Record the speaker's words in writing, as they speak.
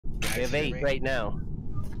We have 8 right now.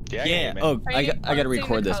 Yeah. Oh, I gotta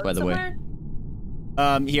record this, by the way.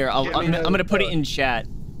 Here, I'm gonna put it in chat.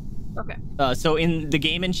 Okay. So in the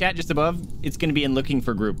game in chat just above, it's gonna be in looking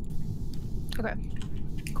for group. Okay.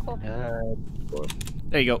 Cool.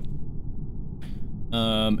 There you go.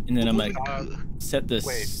 And then I'm gonna set the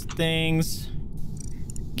things.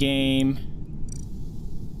 Game.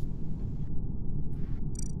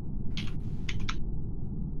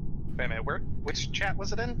 Wait a minute, which chat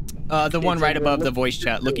was it in? The one right above the voice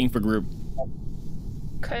chat, looking for group.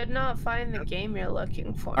 Could not find the game you're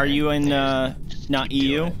looking for. Are you in not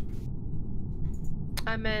EU?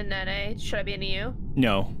 I'm in NA. Should I be in EU?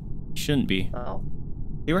 No, shouldn't be. Oh.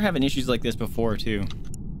 They were having issues like this before too.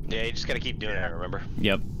 Yeah, you just gotta keep doing it, remember?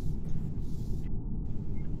 Yep.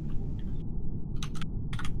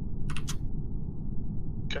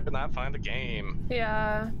 Could not find the game.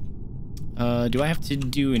 Yeah. Do I have to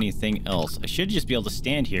do anything else? I should just be able to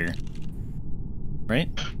stand here. Right?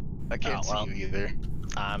 I can't see you either.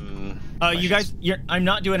 You guys, I'm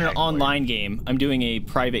not doing an online game. I'm doing a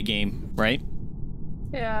private game, right?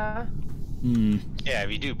 Yeah. Hmm. Yeah,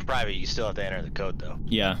 if you do private, you still have to enter the code, though.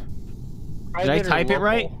 Yeah. Did I type it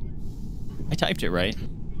right? I typed it right.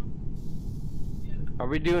 Are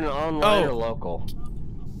we doing it online or local?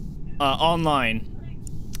 Online.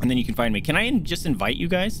 And then you can find me. Can I just invite you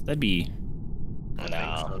guys? That'd be...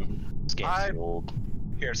 No. This game's too old.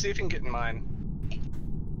 Here, see if you can get in mine.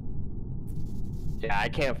 Yeah, I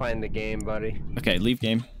can't find the game, buddy. Okay, leave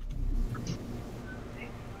game.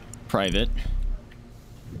 Private.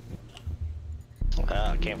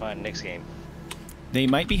 I can't find Nick's game. They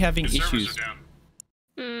might be having The issues. servers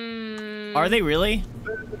are down. Are they really?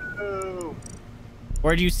 Oh.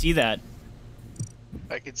 Where do you see that?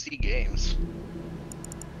 I can see games.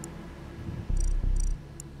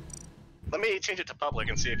 Let me change it to public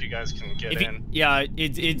and see if you guys can get in. Yeah,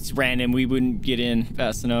 it's random. We wouldn't get in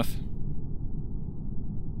fast enough.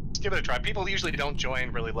 Let's give it a try. People usually don't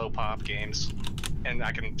join really low pop games, and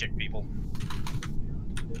I can kick people.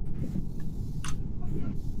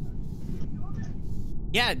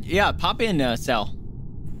 Yeah, pop in, Sal.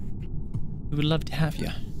 We would love to have you.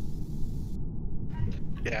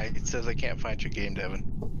 Yeah, it says I can't find your game, Devin.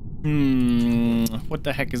 What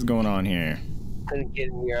the heck is going on here? Couldn't get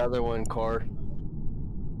in your other one, Core.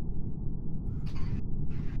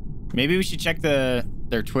 Maybe we should check their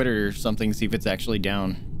Twitter or something, see if it's actually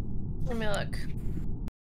down. Let me look.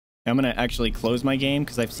 I'm gonna actually close my game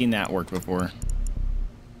because I've seen that work before.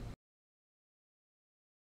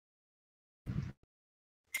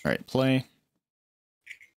 All right, play.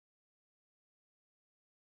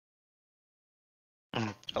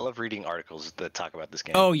 I love reading articles that talk about this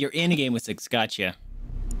game. Oh, you're in a game with 6. Gotcha.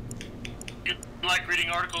 You like reading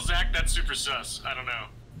articles, Zach? That's super sus. I don't know.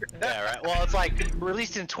 Yeah, right. Well, it's like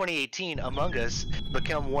released in 2018. Among Us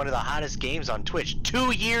become one of the hottest games on Twitch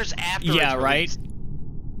 2 years after. Yeah, it's right.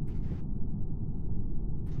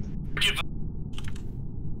 Give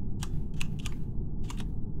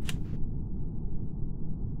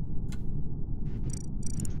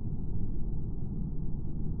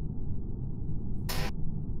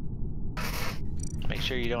Make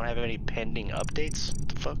sure you don't have any pending updates. What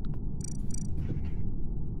the fuck?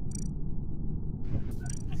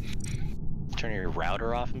 Turn your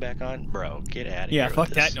router off and back on? Bro, get out of here. Yeah, fuck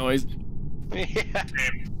that noise. Yeah.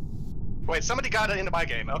 Wait, somebody got into my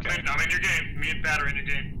game. Okay. I'm in your game. Me and Pat are in your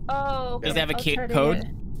game. Oh, okay. Does it have a I'll try to code? get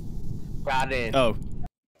it. Got in. Oh.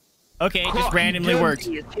 Okay, it just randomly worked.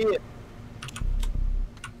 Okay,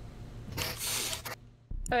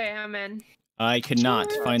 I'm in. I could not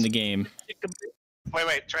find the game.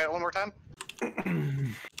 Wait, try it one more time.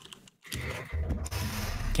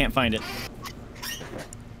 Can't find it.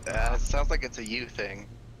 It sounds like it's a you thing.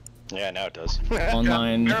 Yeah, now it does.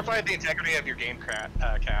 Online. Verify the integrity of your game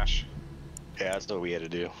cache. Yeah, that's what we had to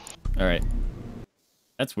do. All right.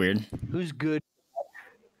 That's weird. Who's good?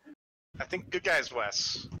 I think good guy is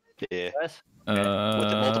Wes. Yeah. Wes? With the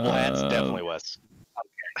multiple hats, definitely Wes.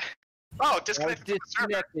 Oh, I was disconnected from the server.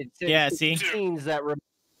 disconnected. Since Yeah, the see? Scenes that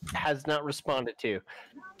has not responded to.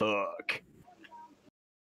 Fuck.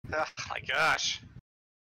 Oh my gosh.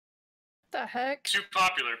 What the heck? Too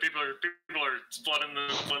popular. People are flooding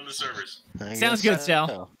the servers. Sounds good,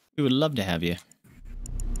 Sal. We would love to have you.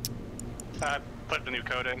 Put the new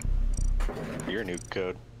code in. Your new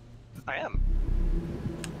code. I am.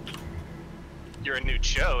 You're a new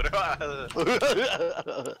chode.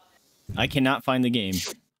 I cannot find the game.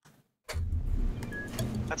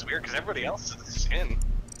 That's weird because everybody else is in.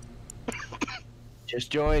 Just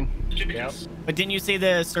join. Yep. But didn't you say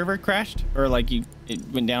the server crashed? Or like it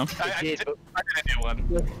went down? I did a new one.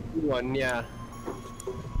 One, yeah.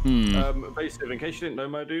 Vaesive, in case you didn't know,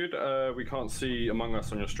 my dude, we can't see Among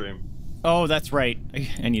Us on your stream. Oh, that's right.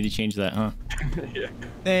 I need to change that, huh? Yeah.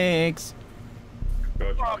 Thanks.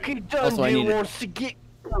 Rocky Dundee wants to get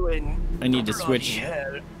going. I need to switch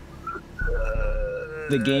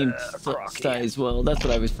the game size. Well, that's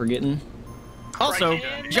what I was forgetting. Also,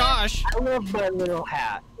 Josh. I love my little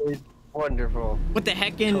hat. It's wonderful. What the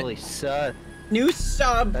heck in? Holy sus. New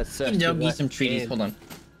sub. That's such There'll be some treaties. Hold on.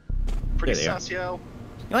 Pretty sus, yo.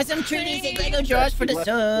 You want some treaties? Say go, Josh, for the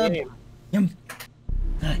sub. Yum.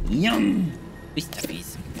 Yum. These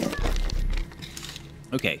stuffies.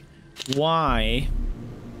 Okay. Why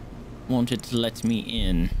won't it let me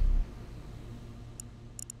in?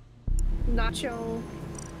 Nacho.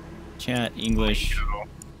 Chat English.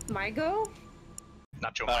 Mygo?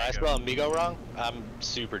 Nacho I spell amigo wrong? I'm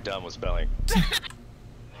super dumb with spelling.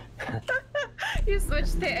 You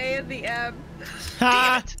switched the A and the M.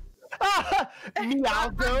 Ha!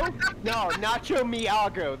 Miago? No, Nacho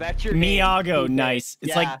Miago. That's your Miyago, name. nice.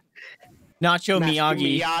 It's like Nacho Master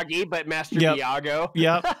Miyagi. Miyagi, but Master Yep. Miyago.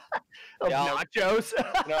 Yep. Of nachos. You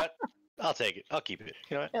know what? I'll take it. I'll keep it.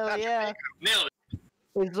 You know what? Hell yeah. Nailed it.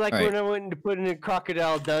 It's like All right. when I went to put in a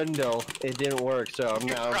Crocodile Dundle. It didn't work, so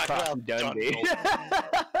now I'm Crocodile Crocky Dundee.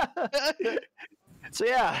 So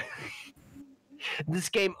yeah. This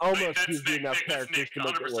game almost gives you enough characters to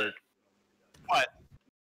make it work. What?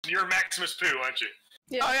 You're Maximus Poo, aren't you?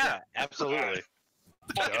 Yeah. Oh yeah, absolutely.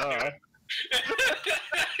 Brown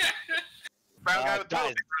guy with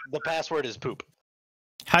Guys, the password is poop.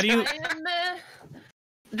 How do you?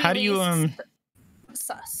 How do you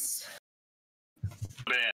Sus.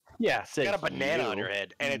 Yeah, You got a banana on your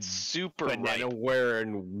head, and it's super banana ripe.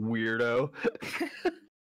 wearing weirdo.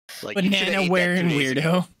 Like, you should've ate banana that wearing 2 days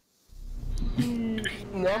ago. weirdo?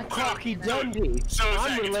 No, I'm Crocky Dundee. So I'm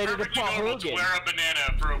Zach, related to it's perfectly Paul normal to Hogan. wear a banana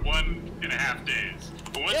for 1.5 days.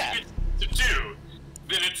 But once you get to 2,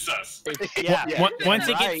 then it's sus. Yeah. Once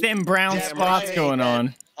it gets them brown Damn spots right. going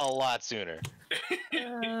on. A lot sooner.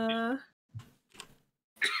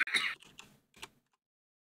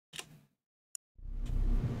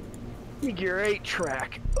 Figure 8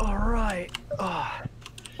 track. Alright. Alright.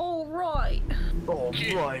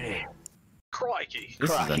 Alrighty. Crikey. This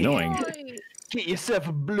is Crocky. annoying. Alright. Get yourself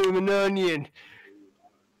a bloomin' onion.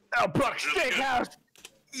 Outback Steakhouse.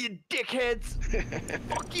 You dickheads.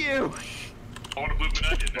 Fuck you. I want to bloop an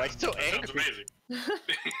onion now. Why so That sounds angry? amazing.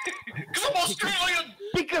 Because I'm Australian!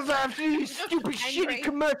 Because I have to do these stupid Angry. shitty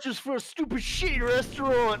commercials for a stupid shitty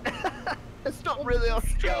restaurant. It's not really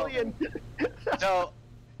Australian. So,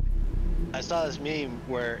 I saw this meme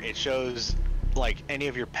where it shows, like, any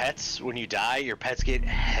of your pets, when you die, your pets get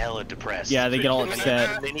hella depressed. Yeah, they get all And then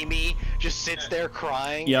upset. the mini-me just sits there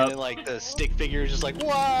crying, Yep. and then, like, the stick figure is just like,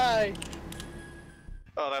 why?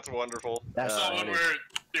 Oh, that's wonderful. I saw one where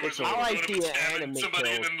it was I like the stabbing anime somebody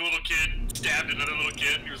kills. and then the little kid stabbed another little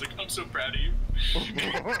kid and he was like, I'm so proud of you.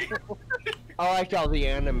 I liked all the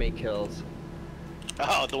anime kills.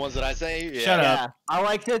 Oh, the ones that I say? Yeah. Shut up. Yeah, I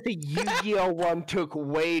like that the Yu-Gi-Oh one took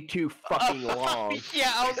way too fucking long.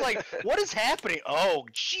 Yeah, I was like, what is happening? Oh,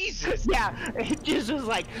 Jesus. Yeah, it just was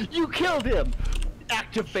like, you killed him.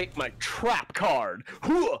 Activate my trap card.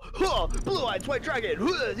 Huh, huh, blue-eyed white dragon.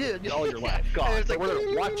 Huh, yeah, all your life. God, And it's so like, we're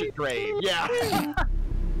gonna watch it grave. Yeah. I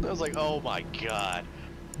was like, oh my god.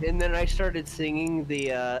 And then I started singing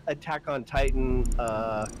the Attack on Titan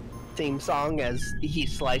theme song as he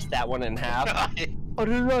sliced that one in half. It's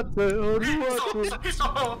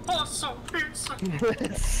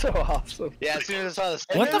so awesome. Yeah, as soon as I saw the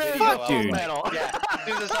second What the video, fuck, I was dude? like, yeah, as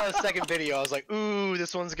soon as I saw the second video, I was like, ooh,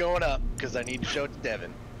 this one's going up, because I need to show it to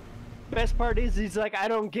Devin. Best part is he's like, I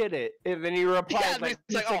don't get it, and then he replies Yeah, like,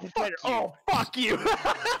 he's like, "2 seconds "Oh, later, fuck you." oh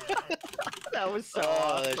fuck you. That was so Oh,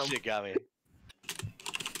 awesome. that shit got me.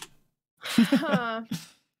 Huh.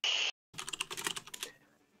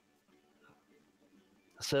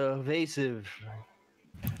 So Vaesive.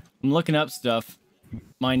 I'm looking up stuff.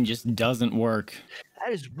 Mine just doesn't work.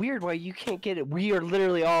 That is weird why you can't get it. We are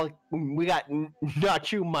literally all, we got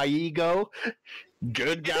Nacho My Ego.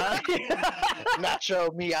 Good guy. Nacho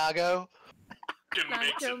Miyago. Fucking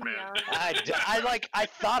makes it, man. I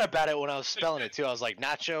thought about it when I was spelling it too. I was like,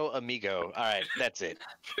 Nacho Amigo. Alright, that's it.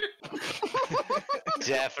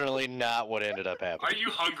 Definitely not what ended up happening. Are you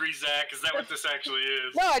hungry, Zach? Is that what this actually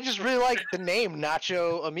is? No, I just really like the name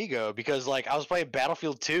Nacho Amigo because, like, I was playing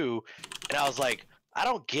Battlefield 2, and I was like, I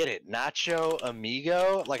don't get it. Nacho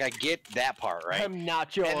Amigo? Like, I get that part, right? I'm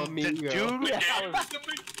Nacho And Amigo. the dude, Yeah,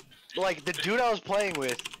 like, the dude I was playing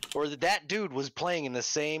with, or that dude was playing in the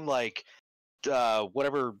same, like,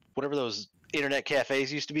 whatever those internet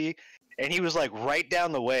cafes used to be, and he was, like, right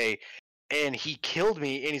down the way, and he killed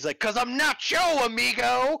me, and he's like, "'Cause I'm Nacho,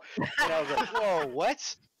 amigo." And I was like, "Whoa,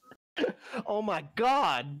 what?" Oh my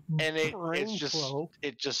god! And it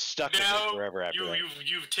just stuck with me forever after that.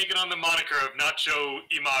 You've taken on the moniker of Nacho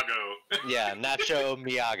Imago. Yeah, Nacho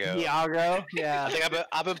Miyago. Miyago, yeah. I think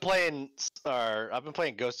I've been playing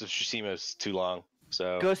Ghost of Tsushima too long.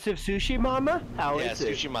 So Ghost of Tsushima? How is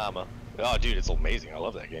it? Tsushima. Oh, dude, it's amazing. I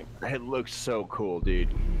love that game. It looks so cool,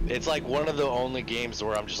 dude. It's like one of the only games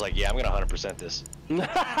where I'm just like, yeah, I'm gonna 100% this.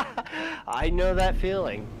 I know that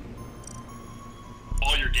feeling.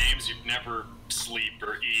 All your games, you'd never sleep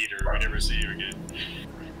or eat or we never see you again.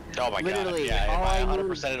 Oh my god, yeah, if I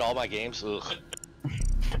 100%ed all my games, ugh.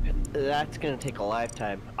 That's gonna take a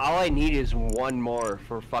lifetime. All I need is one more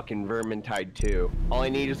for fucking Vermintide 2. All I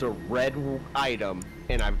need is a red item,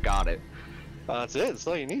 and I've got it. That's it, that's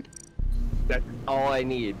all you need. That's all I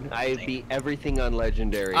need. I beat everything on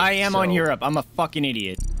Legendary. I am on Europe. I'm a fucking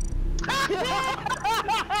idiot.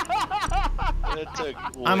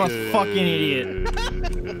 I'm a fucking idiot.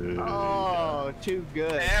 Oh, too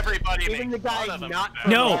good. Everybody Even the guy not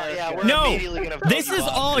from No, America. no. This is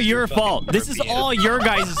all your fault. This is all your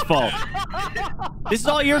guys' fault. This is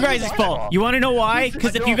all your guys' fault. You want to know why?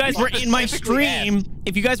 Because if you guys were in my stream,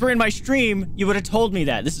 you would have told me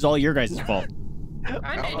that. This is all your guys' fault.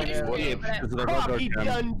 I made it, but Cocky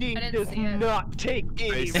Dundee does not take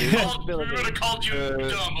any We responsibility. would have called you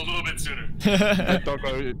dumb a little bit sooner. The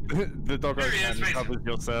doggo There he is, can covers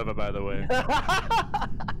your server, by the way.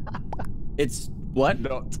 It's what?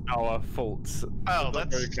 Not our fault. Oh, The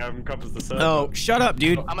that's. doggo cam covers the server. Oh, shut up,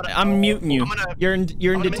 dude. I'm muting you. You're in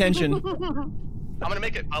detention. I'm gonna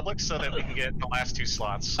make it public so that we can get the last 2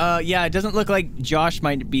 slots. Yeah, it doesn't look like Josh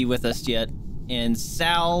might be with us yet. And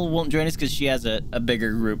Sal won't join us because she has a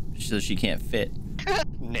bigger group, so she can't fit.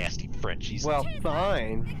 Nasty Frenchies. Well,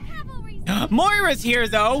 fine. Moira's here,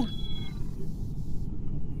 though!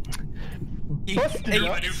 Busted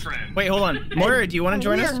My new friend. Wait, hold on. Moira, do you want to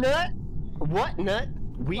join us? Nut? What nut?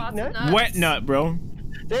 Wheat Lots of nut? nuts. Wet nut, bro.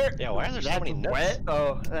 There. Yeah, why are there so That's many nuts? wet?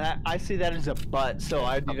 Oh, I see that as a butt, so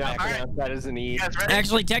I do not pronounce that as an E. You guys ready?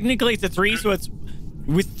 Actually, technically, it's a 3, so it's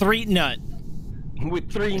with 3 nut.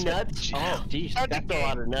 With 3 nuts? Oh, jeez, Start the that's a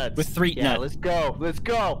lot of nuts. With 3 yeah, nut. let's go. Let's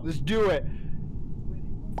go. Let's do it.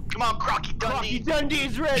 Come on, Crocky Crocky Dundee.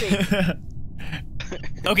 Dundee's ready.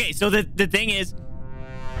 Okay, so the thing is,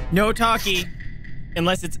 no talkie,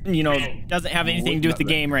 unless it's, you know, doesn't have anything to do with the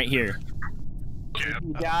game right here.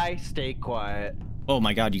 Guy, stay quiet. Oh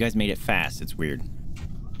my god, you guys made it fast. It's weird.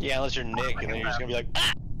 Yeah, unless you're Nick, and then you're just gonna be like,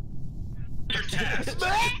 ah! Your tasks.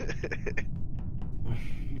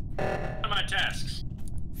 What are my tasks?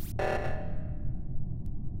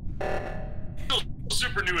 Still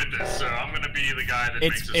super new at this, so I'm gonna be the guy that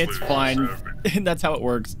makes us It's lose. fine. So. That's how it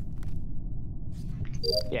works.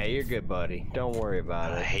 Yeah, you're good, buddy. Don't worry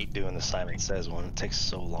about I it. hate doing the Simon Says one. It takes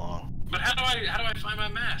so long. But how do I find my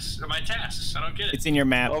masks or my tasks? I don't get it. It's in your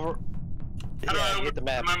map. Over. How do I Yeah, open get the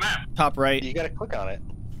map. my map? Top right. You gotta click on it.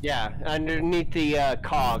 Yeah, underneath the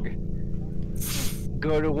cog.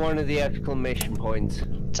 Go to one of the exclamation points.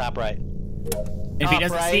 Top right. If he Top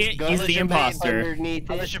doesn't right, see it, go he's to the imposter. Underneath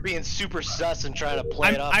Unless it. you're being super sus and trying to play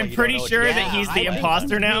it off. I'm like you pretty don't know sure what that he's the I think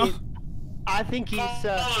imposter now. I think he's.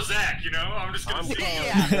 Follow Zach, you know? I'm just gonna see.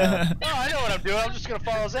 Yeah. Oh, I know what I'm doing. I'm just gonna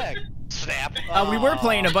follow Zach. Snap. We were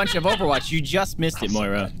playing a bunch of Overwatch. You just missed it,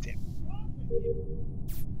 Moira.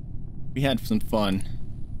 We had some fun.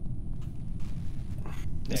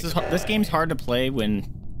 This game's hard to play when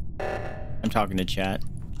I'm talking to chat.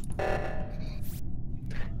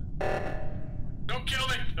 Don't kill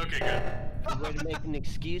me. Okay, good. Way to make an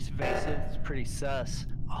excuse, Vaesive. It's pretty sus.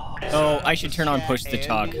 Oh, I should turn on push to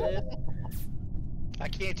talk. I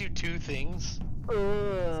can't do 2 things.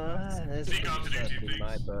 This is Sneak off to do sus 2 in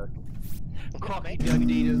my things. book. Crocky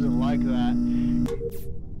Dundee doesn't like that.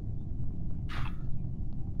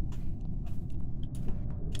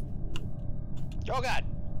 Oh god.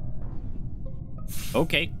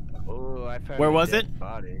 Okay. Oh, I found Where a was dead it?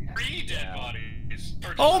 Body. 3 dead bodies.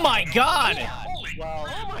 Oh my god! Holy Well,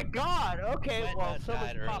 Oh my god, okay, Wet well, Nut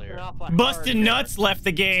someone's died popping earlier. off like Busted hard. Nuts left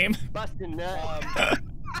the game. Busted Nut.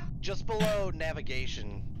 just below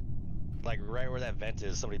navigation, like right where that vent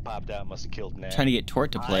is, somebody popped out and must have killed Nav. Trying to get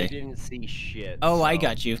Tort to I play. didn't see shit. Oh, I so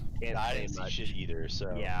got you. can't I say didn't see much. shit either,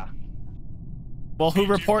 so. Yeah. Well, who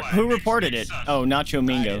reported it? Oh, Nacho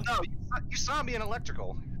Mingo. No, you saw me in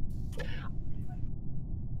electrical.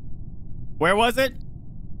 Where was it?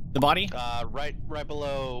 The body? Right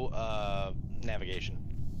below navigation.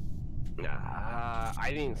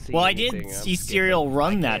 I didn't see Well, I anything. did I'm see skipping. Serial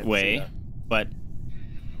run I that can't see way, that. but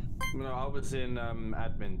No, I was in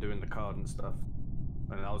admin doing the card and stuff.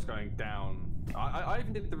 and I was going down. I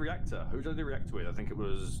even did the reactor. Who did I do the reactor with? I think it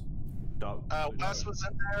was Dark. Wes was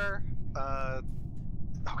in there. Oh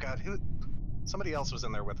god, who? Somebody else was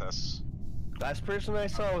in there with us. Last person I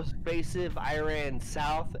saw was Vaesive. I ran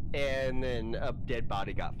south, and then a dead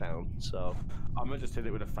body got found. So I'm gonna just hit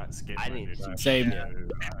it with a fat skip. I didn't dude. Same.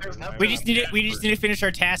 We just need to finish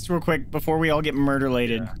our tasks real quick before we all get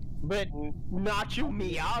murder-lated. Yeah. But Nacho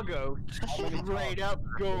Miyago straight up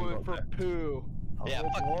going for poo. Yeah, Oh,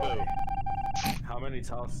 fuck boy. poo. How many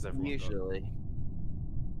tasks has everyone Usually.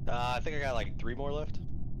 I think I got like 3 more left.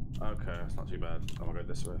 got? Okay, that's not too bad. I'm gonna go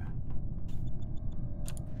this way.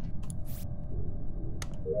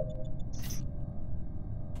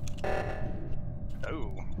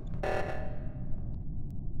 Oh.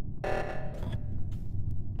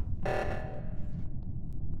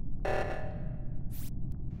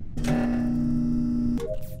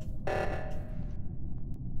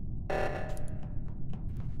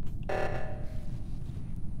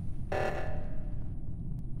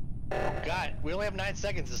 God, we only have 9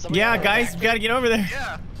 seconds. Is somebody Yeah, on the guys, back? we gotta get over there.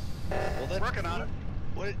 Yeah, Well, then, working on it.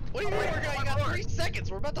 What are you doing? You got 3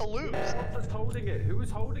 seconds. We're about to lose. Who's holding it? Who is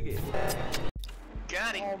holding it?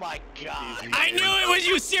 Got it. Oh my god. I knew it was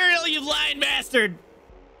you, Serial, you lying bastard.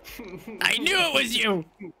 I knew it was you.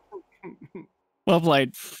 Well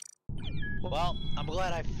played. Well, I'm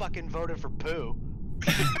glad I fucking voted for poo.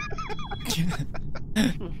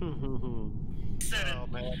 Oh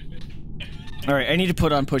man. All right, I need to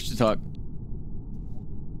put on push to talk.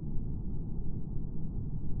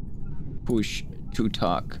 Push to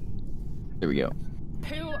talk. There we go.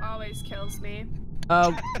 Who always kills me?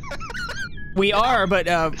 We are, but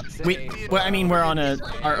well, I mean, we're on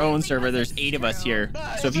our own server. There's 8 of us here,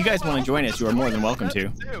 so if you guys want to join us, you are more than welcome to.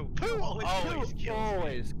 Poo always kills.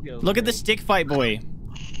 Always kills Look at me. the stick fight, boy.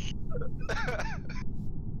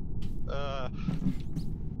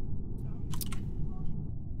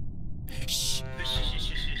 Shh.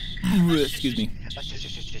 Excuse me.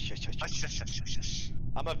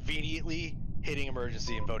 I'm immediately hitting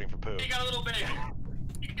emergency and voting for poo. You got a little baby.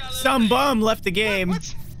 Some bum left the game.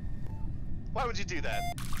 What? Why would you do that?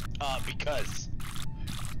 Because.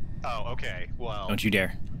 Oh, okay. Well. Don't you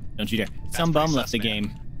dare. Don't you dare. Some pretty bum left the sus, man.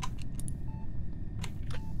 game.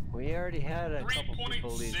 We already had a couple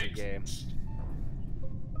people leave the game.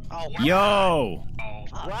 Oh, Yo. Oh.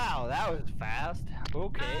 Wow, that was fast.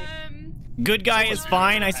 Okay. Good guy is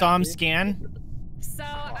fine. I saw him scan. So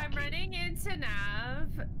I'm running into Nav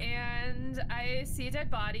and I see a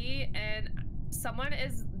dead body and someone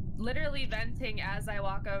is literally venting as I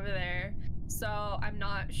walk over there. So I'm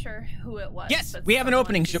not sure who it was. Yes, but we have an someone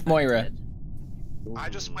opening, just Moira. vented. I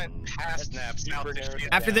just went past Nabs. Now there's three of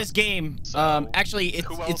After them. this game, So, actually,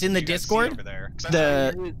 who else it's in did the you guys see Discord. over there?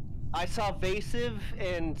 'Cause I saw Vaesive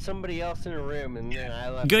and somebody else in a room, and then I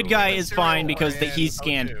left. Good the guy room. is fine because and he's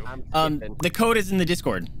scanned. O2. I'm skipping. The code is in the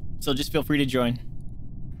Discord, so just feel free to join.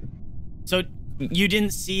 So you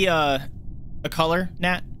didn't see a color,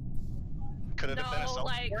 Nat? Could it have been a No, self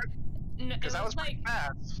like, it Because that was was pretty like,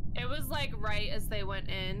 fast. it was like right as they went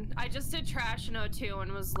in. I just did trash in O2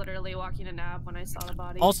 and was literally walking to Nav when I saw the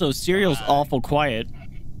body. Also, Serial's awful quiet.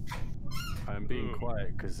 I'm being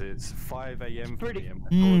quiet because it's 5 a.m. for Pretty- me. and my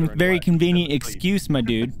daughter and Very wife convenient never sleep. excuse, my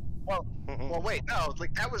dude. Well, wait, no,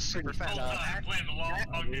 like that was super fast. Whole time playing the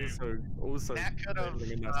long game. Also, Nat could have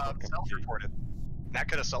living in that fucking self-reported. Nat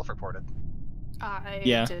could have self-reported. I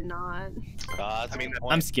Yeah. did not. I mean,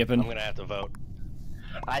 I'm skipping. I'm gonna have to vote.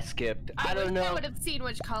 I skipped. I wish don't I know. would have seen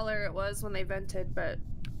which color it was when they vented, but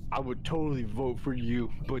I would totally vote for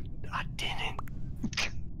you, but I didn't.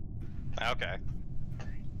 Okay.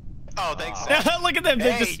 Oh, thanks. Look at them.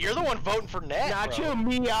 They're Hey, just... you're the one voting for Nat, Nacho bro.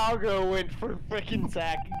 Miyago went for freaking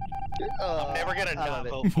Zach. I'm never gonna I not love it.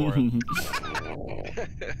 vote for him.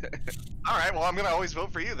 All right, well, I'm gonna always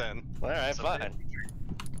vote for you then. All right, So- fine.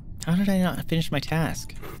 How did I not finish my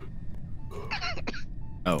task?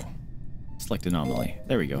 Oh. Select anomaly.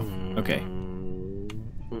 There we go. Okay.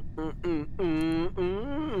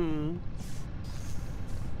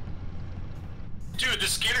 Dude, the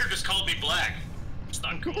scanner just called me black. It's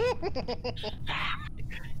not cool.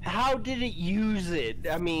 How did it use it?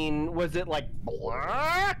 I mean, was it like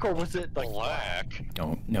black or was it like Black.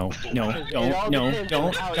 Don't, It all depends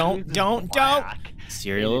on how it uses don't. black in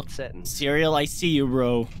Serial. its settings. Serial, I see you,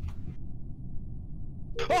 bro.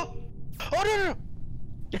 Oh! Oh no!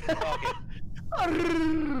 Okay.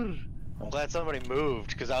 I'm glad somebody moved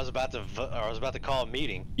because I was about to call a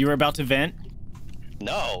meeting. You were about to vent?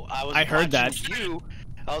 No, I heard that.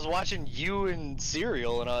 I was watching you and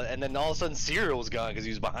Serial, and then all of a sudden Serial was gone because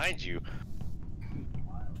he was behind you.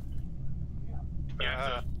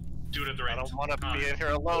 Yeah, Do it at the right I don't want to time. be in here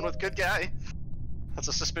alone with good guy. That's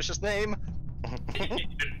a suspicious name. It is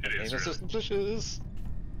Names are really. suspicious.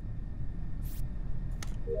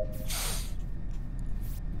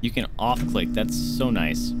 You can off-click. That's so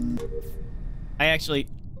nice. I actually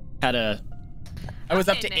had a... I was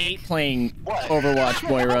up to 8 playing Overwatch,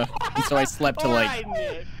 Moira, and so I slept to like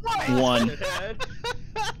 1.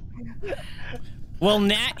 Well,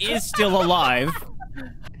 Nat is still alive.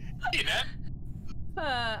 Hey, Nat.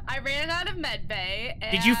 I ran out of medbay.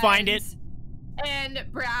 Did you find it? And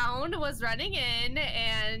Brown was running in,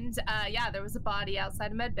 and yeah, there was a body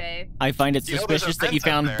outside of medbay. I find it You know there's a suspicious that you fence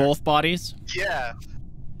out found there. both bodies. Yeah.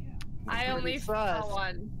 I only saw sus.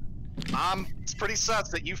 one. It's pretty sus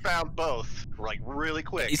that you found both, like, really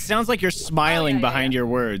quick. It sounds like you're smiling behind your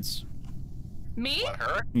words. Me? What,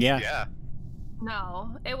 her? Yeah. Yeah.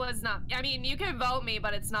 No, it was not. I mean, you can vote me,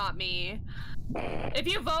 but it's not me. If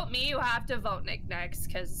you vote me, you have to vote Nick next,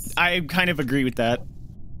 because... I kind of agree with that.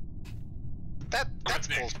 That's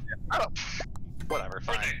bullshit. I don't... Whatever,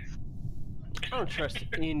 fine. I don't trust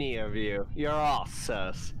any of you. You're all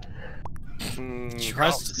sus.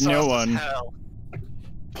 Trust sus no as one. hell.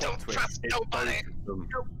 Don't trust nobody.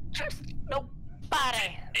 Trust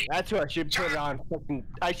nobody. That's what I should put on fucking.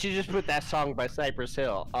 I should just put that song by Cypress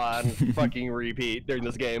Hill on fucking repeat during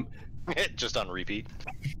this game. Just on repeat.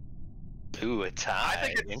 Ooh, a tie. I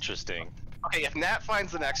think it's- Interesting. Okay, if Nat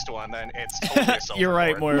finds the next one, then it's totally a You're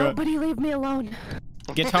right, board. Moira. Nobody leave me alone.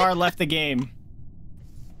 Guitar left the game.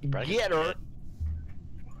 Get her.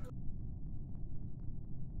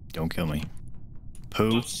 Don't kill me.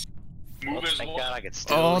 Pooh. Move as Thank long. God I could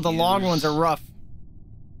still Oh, the long ones are rough.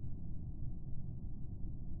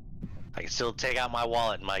 I can still take out my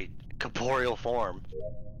wallet in my corporeal form.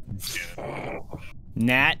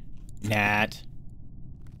 Nat. Nat.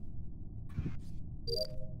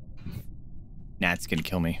 Nat's gonna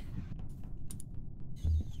kill me.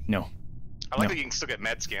 No. I like No. that you can still get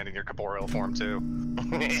med scanned in your corporeal form too.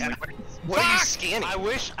 Yeah. Like, what are you scanning? I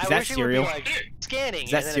wish Is that it would cereal? be like scanning.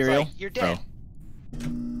 Is that and then cereal? It's like, you're dead.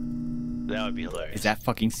 Bro. That would be hilarious. Is that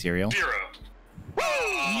fucking cereal? 0.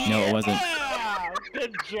 No, it wasn't. Yeah,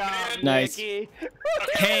 good job, Nice. Nicky.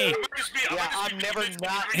 Hey. Yeah, I'm never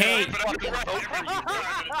not. Hey. Fucking vote for you.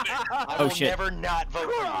 I Oh, will shit. never not vote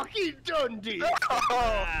for you. Rocky Dundee.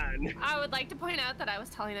 I would like to point out that I was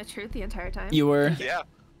telling the truth the entire time. You were. Yeah.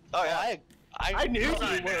 Oh yeah. I knew you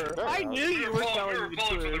were. I knew you were telling the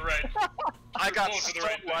for the truth. right. I got Going for so the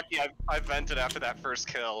right thing. lucky. I vented after that first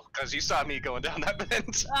kill because you saw me going down that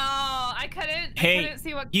vent. Oh, I couldn't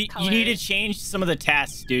see what you color. need to change some of the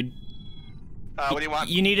tasks, dude. What do you want?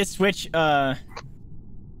 You need to switch the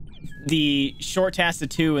short task to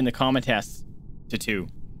 2 and the common task to 2.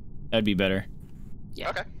 That'd be better. Yeah.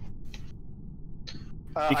 Okay.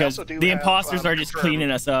 Because the imposters are just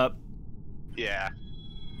cleaning us up. Yeah.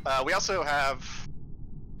 We also have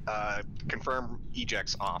confirm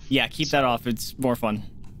ejects off. Yeah, keep that off. It's more fun.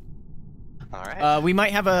 All right. We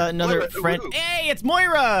might have another Moira, friend. ooh. Hey, it's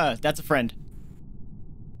Moira! That's a friend.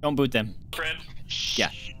 Don't boot them. Friend. Yeah.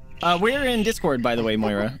 We're in Discord, by the way,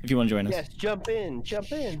 Moira, if you want to join us. Yes, jump in,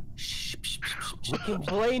 jump in. We can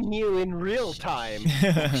blame you in real time.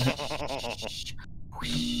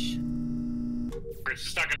 It's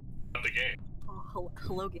just not gonna up the game. Oh,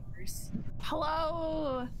 hello, gamers.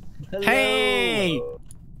 Hello. Hello. Hey!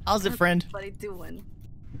 How's it, friend? What are you doing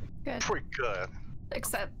Good. Pretty good.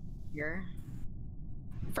 Except here?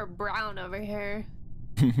 for Brown over here.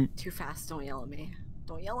 Too fast, don't yell at me.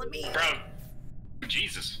 Don't yell at me. Brown.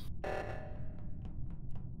 Jesus.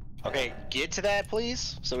 Okay, get to that,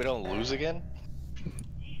 please, so we don't lose again.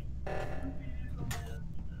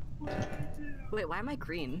 Wait, why am I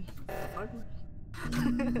green?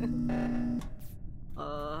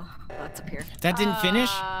 That's up here. That didn't finish?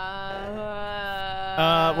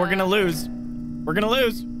 We're gonna lose. We're gonna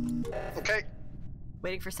lose. Okay.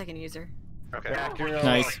 Waiting for second user. Okay.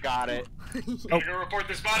 Nice. Got it. I'm gonna report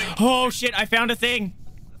this body. Oh, shit, I found a thing.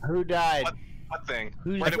 Who died? What thing?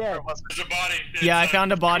 Who's Where dead? was There's a body. Yeah, I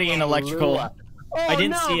found a body in electrical. Kahlua. Oh, I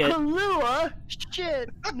didn't no, see it. Kahlua. Shit.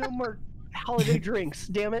 No more holiday drinks.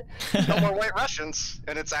 Damn it. No more white Russians,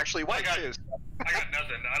 and it's actually white got- too. I got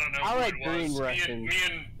nothing. I don't know I who like it green was. Russians.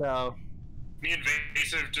 Me So and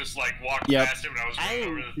Vaesive just like walked Yep. past him and I was I going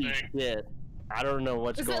over didn't the see thing. shit. I don't know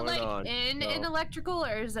what's Is going it like on. in so. electrical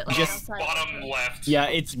or is it like Just outside? Bottom left. Yeah,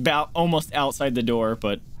 it's about almost outside the door,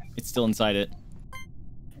 but it's still inside it.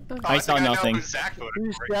 I saw think nothing. I know who Zach voted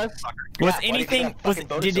Who's for, that? fucker. Was why do you anything? think I Was fucking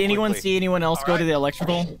voted did so anyone quickly? see anyone else go to the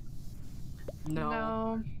electrical?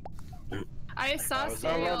 No. I saw I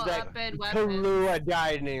cereal love that up in weapons. Kahlua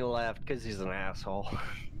died and he left because he's an asshole.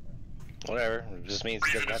 Whatever. It just means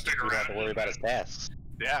he doesn't have to worry about his tasks.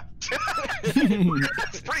 Yeah.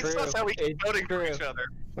 It's pretty sus how we keep voting for each other.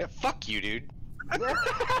 Yeah, fuck you, dude.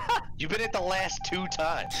 You've been at the last 2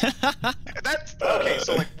 times. That's okay.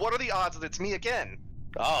 So, like, what are the odds that it's me again?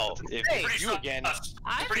 Oh, if Pretty it's you sus. again.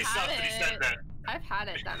 I've Pretty sus had that he said it. that. I've had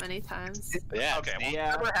it that many times. Yeah. Okay. Well,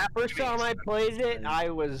 Yeah, never happened first to me. time I played it, I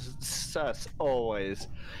was sus always.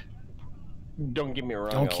 Don't get me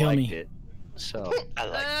wrong, Don't I kill liked me. it. So I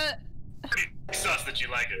like Pretty sus that you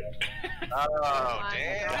like it. Oh, my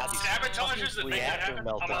damn. God. Sabotagers that make that reactor happen.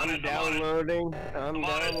 meltdown. I'm on I'm it. I'm on it. downloading. I'm I'm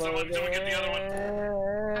on it. Someone get the other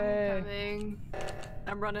one. I'm coming.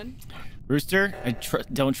 I'm running. Rooster, I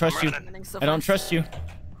don't trust you. running. Running so I don't fast. trust you.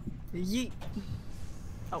 Yeet.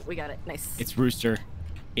 Oh, we got it. Nice. It's Rooster.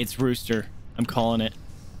 It's Rooster. I'm calling it.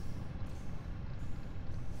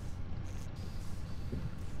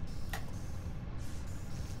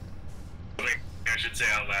 I should say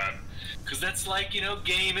out loud. Because that's like, you know,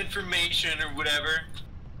 game information or whatever.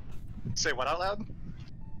 Say what out loud?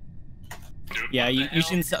 Dude, Yeah, what you the hell?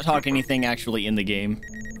 shouldn't talk anything actually in the game.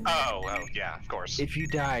 Oh, yeah, of course. If you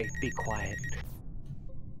die, be quiet.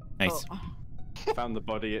 Nice. Oh, Found the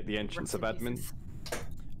body at the entrance of rest in admin. pieces.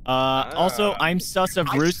 Also, I'm sus of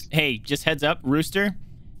Rooster. Hey, just heads up, Rooster.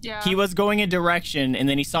 Yeah. He was going a direction, and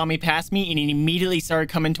then he saw me pass me, and he immediately started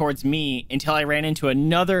coming towards me until I ran into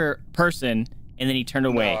another person, and then he turned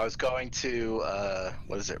away. No, I was going to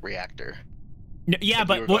what is it, reactor? No, yeah, If you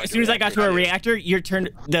but were going as to soon as I got to a reactor, reactor,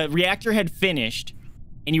 the reactor had finished,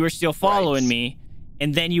 and you were still following Right. me,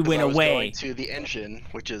 and then you 'Cause went I was away. going to the engine,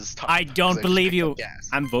 which is top, I 'cause don't just believe picked you. up gas.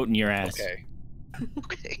 I'm voting your ass. Okay.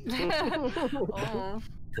 Okay. Oh.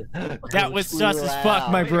 That was sus as fuck,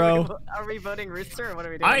 my bro. Are we voting Rooster or what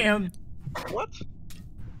are we doing? I am. What?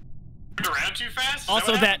 Around too fast? Is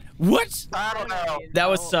Also, what that what? I don't know. That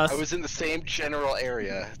was Oh, sus. I was in the same general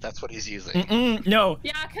area. That's what he's using. No.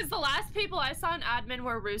 Yeah, because the last people I saw in admin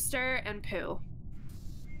were Rooster and Pooh.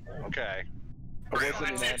 Okay. I wasn't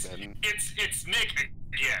an It's- admin. It's Nick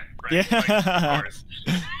again, right? Yeah. Like, of course.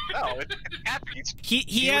 No, it's happy. He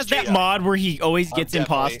He has was that Jada. mod where he always I'm gets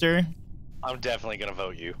definitely- imposter. I'm definitely gonna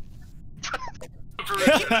vote you. For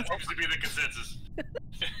Richard, that seems to be the consensus.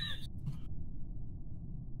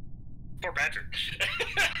 Poor Patrick.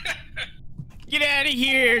 Get out of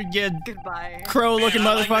here, you Goodbye. crow-looking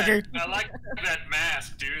Man, I like motherfucker. that- I like that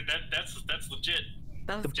mask, dude. That's legit.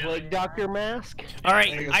 That was Plague Doctor mask? All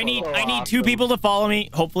right, I need 2 people to follow me.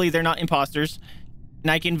 Hopefully they're not imposters,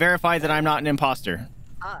 and I can verify that I'm not an imposter.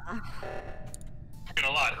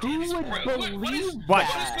 Gonna lie. Who would What is believe What?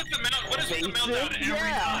 with the melt? What is with the meltdown every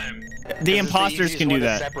time? The the imposters easiest can way do to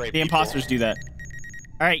that. separate The people. imposters do that.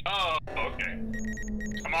 All right. Oh, okay.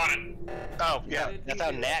 I'm on it. Oh, yeah. That's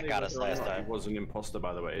how Nat got us last He time. was an imposter,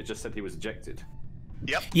 by the way. It just said he was ejected.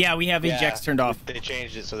 Yep. Yeah, we have ejects turned off. They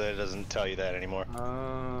changed it so that it doesn't tell you that anymore.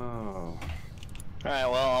 Oh. Alright,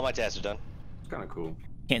 well, all my tasks are done. It's kind of cool.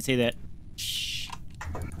 Can't say that. Shh.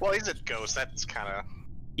 Well, he's a ghost. That's kind of.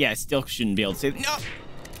 Yeah, I still shouldn't be able to say that. No.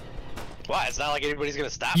 Why? It's not like anybody's gonna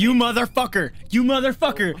stop You me. motherfucker! You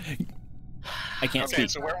motherfucker! I can't Okay, speak.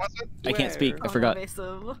 so where was it? I can't speak. I Oh, forgot.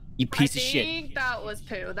 Vaesive. You piece I of shit. think that was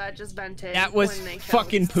Pooh that just vented. That was when they killed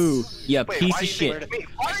fucking poo. You Wait, piece why of do you think shit. it's me?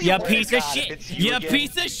 Why do You always- piece of God, if shit. it's you You again,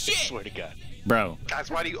 piece of I shit. swear to God. Bro. Guys,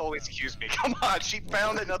 why do you always accuse me? Come on, she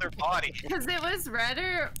found another body. Because it was red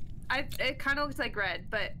or... it kind of looks like red,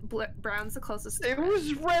 but brown's the closest to It red.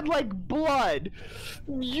 was red like blood.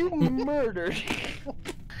 You murdered.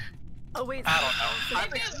 Oh wait. I don't know. I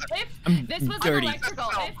think If this was dirty. an electrical,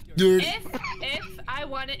 Dirty.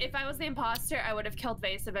 if I was the imposter, I would have killed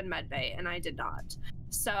Vaesive and Medbay, and I did not.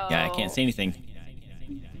 So Yeah, I can't say anything.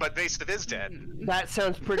 But Vaesive is dead. That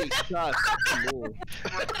sounds pretty sus to me.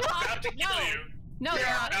 About to kill you. No,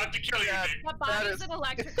 Yeah, About to kill you, Yeah. Nick. the body's is- an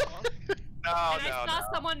electrical, No, and no, I saw no.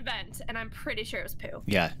 someone vent, and I'm pretty sure it was Pooh.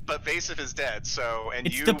 Yeah. But Vaesive is dead, so and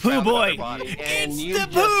It's you the poo found boy. another body. And It's you the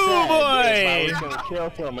just poo said boy. If I was gonna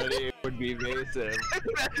kill somebody, it would be Vaesive.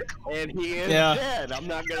 And he is Yeah. dead. I'm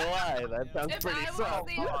not gonna lie. That sounds If pretty I was sus.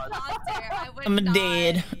 the imposter, I would I'm a not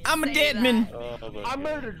dead. I'm a say dead that. man. I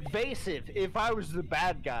murdered Vaesive. If I was the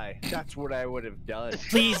bad guy, that's what I would have done.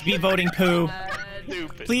 Please be voting poo.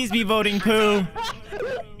 Stupid. Please be voting poo.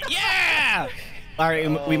 Yeah! All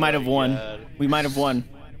right, we might have won. God. We might have won.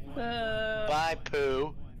 Bye,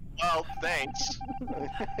 poo. Well, thanks.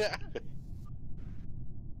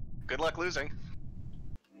 Good luck losing.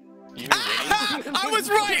 You I was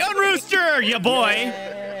right on Rooster, ya boy.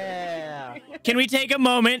 Yeah. Can we take a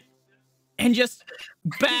moment and just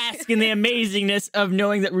bask in the amazingness of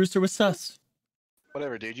knowing that Rooster was sus?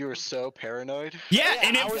 Whatever, dude. You were so paranoid. Yeah,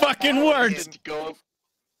 and I it was fucking following worked. him to go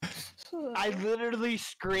I literally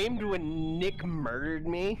screamed when Nick murdered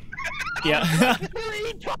me. Yeah.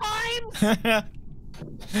 3 times!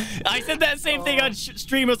 I said that same thing on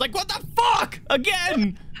stream. I was like, what the fuck?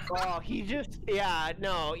 Again! Oh, he just, yeah,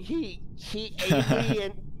 no, he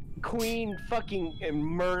alien queen fucking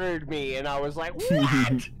murdered me, and I was like,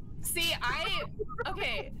 what? See,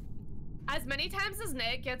 okay. As many times as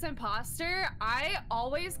Nick gets imposter, I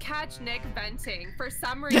always catch Nick venting for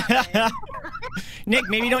some reason. Nick,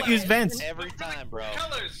 maybe don't use vents. Every time, bro.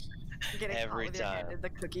 Colors. Getting Every caught with your hand time. in the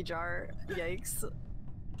cookie jar. Yikes.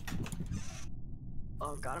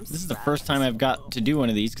 Oh god, I'm so This is the sad. first time I've got to do one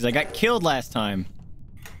of these because I got killed last time.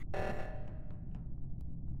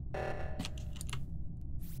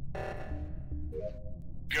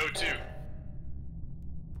 Go to.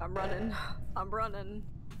 I'm running. I'm running.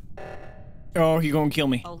 Oh, you're gonna kill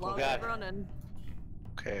me. A long God. way running.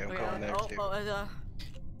 Okay, I'm Oh, going there too.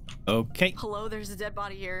 Okay. Hello, there's a dead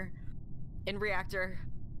body here. In reactor.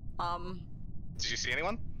 Did you see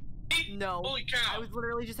anyone? No. Holy cow. I was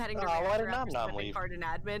literally just heading to Oh, why reactor did after Nom Nom stepping leave? card in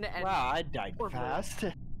admin and Wow, I died Or blue. fast.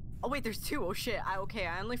 oh wait, there's 2. Oh shit. Okay,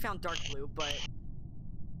 I only found dark blue, but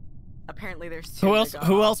apparently there's 2. Who else?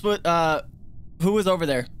 Who else would? Who was over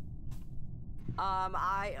there? Oh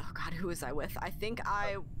god, who was I with? I think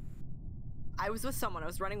I was with someone. I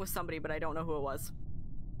was running with somebody, but I don't know who it was.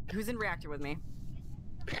 Who's in reactor with me?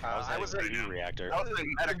 I was in new reactor. I was in The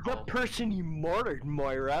medical. person you murdered,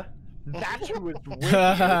 Moira. That's who was with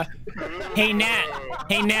Hey Nat.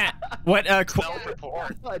 Hey Nat. What?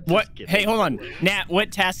 Self-report. you. What? Hey, hold on. Nat,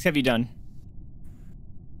 what tasks have you done?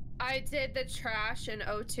 I did the trash in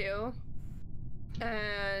O2.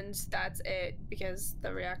 And that's it because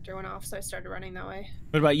the reactor went off, so I started running that way.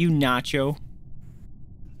 What about you, Nacho?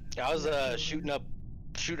 I was shooting up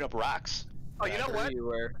rocks. Oh, you know what? You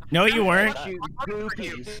were. No, you weren't. Shooting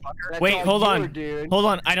poopies. That's Wait, all hold you on. were doing. Hold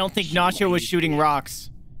on. I don't think Nacho was shooting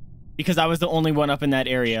rocks because I was the only one up in that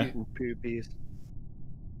area. Shooting poopies.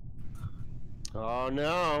 Oh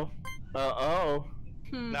no. Uh-oh.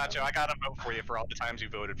 Nacho, I gotta vote for you for all the times you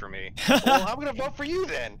voted for me. Well, I'm gonna vote for you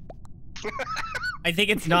then. I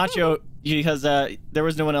think it's Nacho because there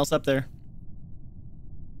was no one else up there.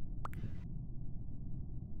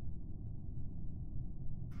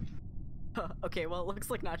 Okay, well it looks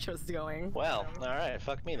like Nacho's going. Well, all right,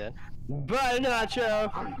 fuck me then. Bye, Nacho.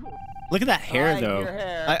 Look at that hair, like though. your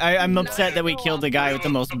hair. I'm upset that we killed the guy with the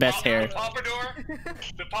most best hair. The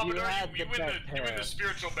Pompadour, You had you the win best you win hair. the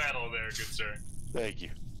spiritual battle there, good sir. Thank you.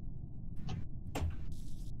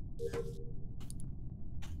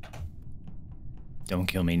 Don't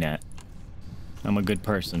kill me, Nat. I'm a good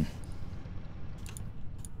person.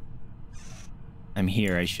 I'm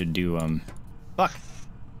here. I should do, fuck.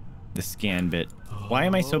 The scan bit. Why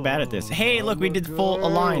am I so bad at this? Hey, look, we did full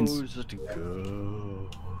aligns.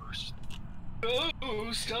 Ghost.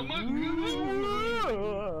 Ghost, I'm a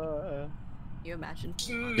You imagine?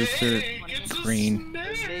 Mr. Green.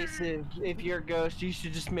 Vaesive, if you're a ghost, you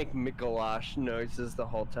should just make Mikolash noises the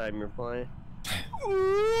whole time you're playing.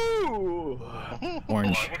 Ooh.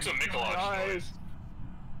 Orange. What's a Mikolash noise?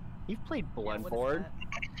 You've played Yeah, what is Bloodborne. that?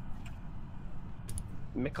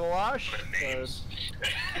 Mikolash? What names?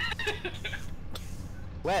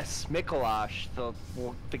 Wes, Mikolash,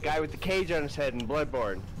 the guy with the cage on his head in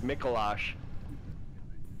Bloodborne. Mikolash.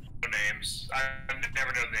 Names. I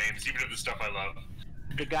never know names, even of the stuff I love.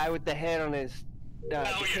 The guy with the head on his, the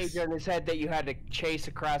cage on his head that you had to chase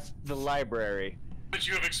across the library. But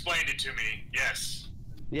you have explained it to me, yes.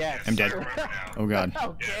 Yes. I'm dead. I remember now. Oh god.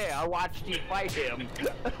 Okay, I watched you fight him.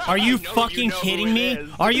 Are you I know fucking know who kidding it me? is.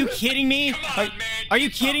 Are you kidding me? Come Are, on, man. are you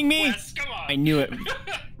kidding me? Wes, come on. I knew it.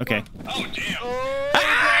 Okay. Oh, damn. Oh,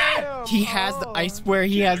 Ah! damn. He has the, I swear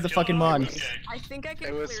he has the fucking mod. Okay. I think I can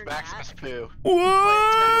It was clear Maximus Nat. Poo. Whoa!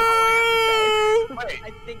 Wait,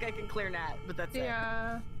 I think I can clear Nat, but that's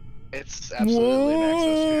Yeah. it's absolutely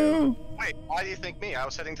Maximus Poo. Whoa! Wait, why do you think me? I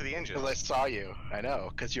was heading to the engine. Because I saw you. I know,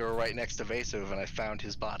 because you were right next to Vaesive and I found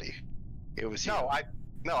his body. It was you.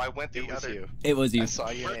 No, I went the It was other. you. It was you. I saw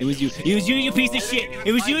you. It was you. It was you, you piece of shit.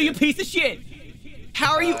 It was you, you piece of shit.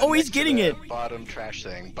 How are you always next to getting the it? Bottom trash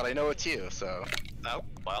thing, but I know it's you, so. Oh,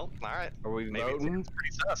 well, alright. Are we Maybe voting? it's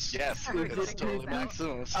pretty sus. Yes, Are we it's voting totally now?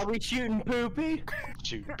 Maximus. Are we shooting poopy?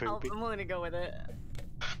 Shoot, I'm poopy. willing to go with it.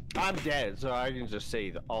 I'm dead, so I can just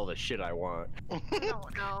say all the shit I want. I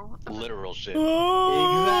don't know. Literal shit.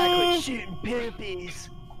 Exactly, shooting poopies.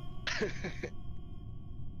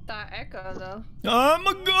 That echo though. I'm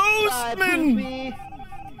a Bye, ghostman. poopy.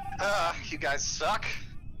 You guys suck.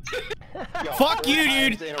 Yo, Fuck 4 you,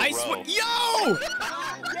 times dude. in a I row. swear. Yo!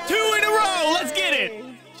 2 in a row. Let's get it.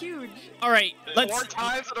 Huge. All right, 4 let's.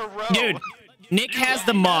 times in a row. Dude, Nick has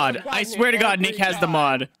the mod. I swear to God, Nick has the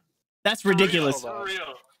mod. That's ridiculous. For real.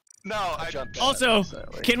 No, I jumped. Also,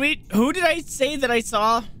 can we? Who did I say that I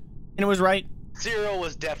saw? And it was right. Zero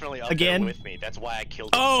was definitely up Again? there with me. That's why I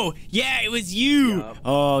killed him. Oh, yeah, it was you. Yup.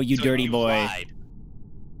 Oh, you So dirty you boy. lied.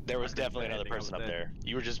 There was definitely another person up there.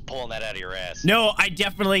 You were just pulling that out of your ass. No, I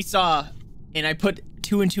definitely saw, and I put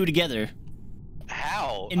 2 and 2 together.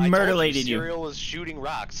 How? And I told murderlated you. Serial was shooting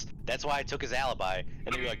rocks. That's why I took his alibi.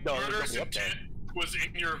 And then you're like, no, there's Murderous nobody up there. intent was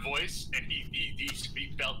in your voice, and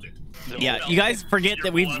he felt it. Yeah, Felt you guys it. forget Your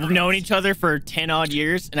that we've blood known runs. each other for 10 odd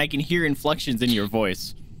years, and I can hear inflections in your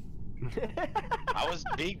voice. I was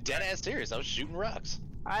being dead ass serious. I was shooting rocks.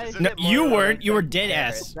 No, you weren't. You were dead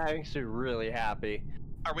ass. I'm actually really happy.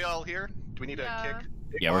 Are we all here? Do we need Yeah. a kick?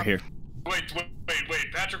 Yeah, we're here. Wait.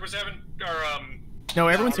 Patrick was having, or No,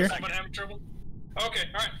 everyone's here. someone having trouble? Okay,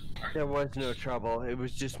 all right. There was no trouble. It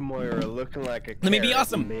was just Moira looking like a Let me be carrot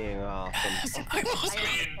awesome. and being awesome. I'm I awesome.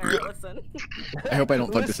 am a carrot, listen. I hope I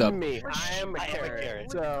don't fuck this Listen up. to me. I am a I am a carrot.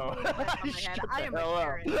 carrot. So. On my head. I am a Hello.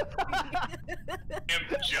 carrot. I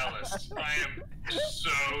am jealous. I am so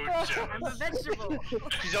I'm a jealous. vegetable.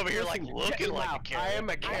 She's over here like looking like a Wow, carrot. I am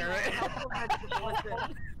a I'm a carrot. helpful vegetable,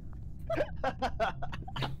 listen.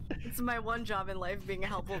 It's my one job in life, being a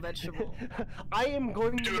helpful vegetable. I am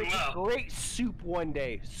going to Doing make well. a great soup one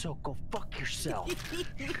day, so go fuck yourself.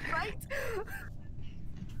 Right?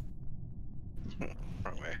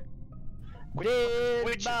 Wrong way. Dead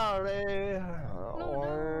which- body.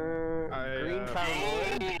 Green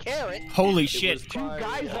found carrot. Holy It shit. was 2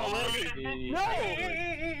 guys already. No.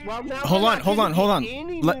 Well, now Hold we're on, not hold on, getting hold on.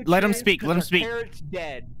 any Let him nutrients speak, let 'cause him our speak. Carrot's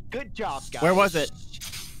dead. Good job, guys. Where was it?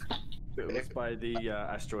 It was by the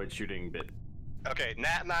asteroid shooting bit. Okay,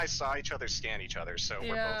 Nat and I saw each other scan each other, so we're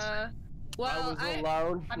both. Yeah. I Well, was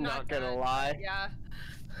alone. I'm not gonna good, lie. Yeah.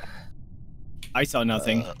 I saw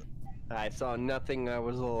nothing. I saw nothing. I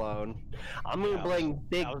was alone. I'm gonna blame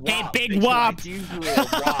Big Wop. Hey, Big because Wop! it's usually a Wop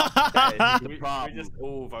that is the We problem. just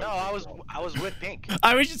all voted. No, I was with Pink.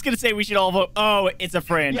 I was just gonna say we should all vote. Oh, it's a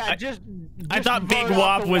friend. Yeah, I just thought Big vote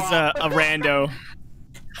Wop out the was Wop. a rando.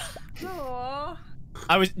 Aww.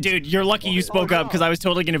 I was, dude, you're lucky you spoke up because I was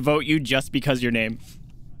totally gonna vote you just because your name.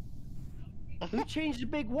 Who changed to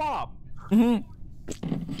Big Wop? Hmm.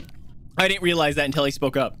 I didn't realize that until he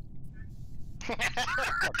spoke up. For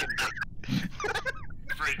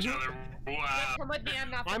each other. Wow. Come with me, I'm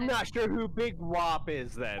not I'm finished. not sure who Big Wop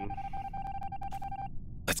is then.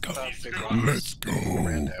 Let's go. Big Let's go.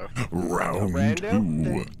 Rando. Round Rando? 2.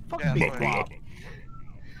 Then fuck Yeah, Big fuck Wop.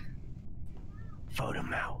 Vote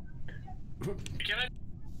him out. Can I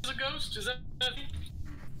as a ghost? Is that a thing?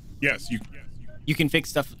 Yes, you. You can fix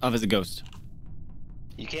stuff up as a ghost.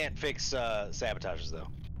 You can't fix sabotages though.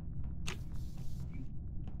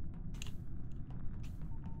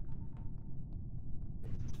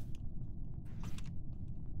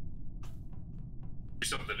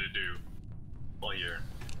 Something to do while you're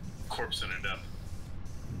corpsing it up.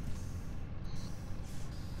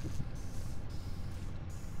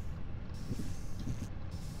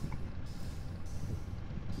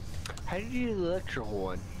 How did you do the electrical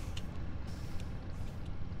one?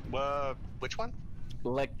 Which one?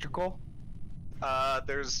 Electrical?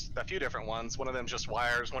 There's a few different ones. One of them's just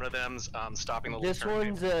wires. One of them's stopping the This turntable.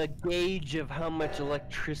 one's a gauge of how much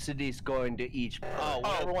electricity is going to each. Oh,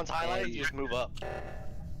 whatever one's highlighted, and you just move up.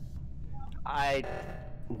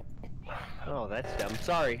 Oh, that's dumb.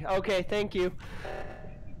 Sorry. Okay, thank you.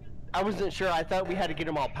 I wasn't sure. I thought we had to get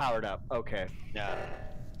them all powered up. Okay. Yeah.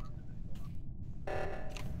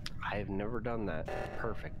 I've never done that.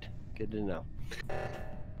 Perfect. Good to know.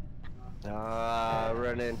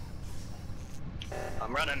 Run in.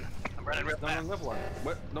 I'm running. I'm running real No one's fast. on level 1.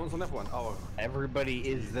 What? No one's on level 1. Oh. Everybody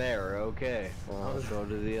is there. Okay. Well, I'll go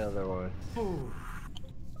to the other one.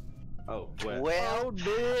 Oh, where? Well,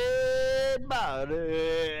 dead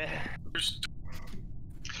body.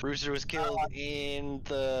 Rooster was killed in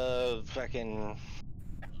the fucking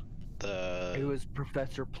It was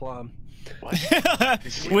Professor Plum.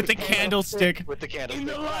 With the candlestick. with the candlestick. In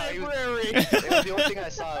the Yeah, he was- library. It was the only thing I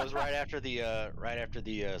saw. It was right after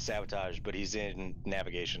the sabotage, but he's in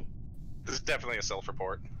navigation. This is definitely a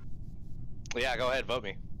self-report. Yeah, go ahead, vote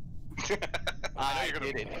me. I you're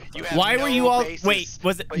gonna- did it. You have Why were no you all? basis, Wait,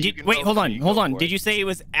 was it? but you Did, can wait, vote hold for on, me, hold go on. for Did it. you say it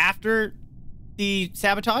was after the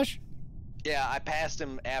sabotage? Yeah, I passed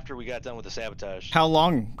him after we got done with the sabotage. How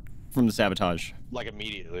long from the sabotage? Like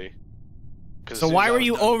immediately. 'Cause So as soon why as I were was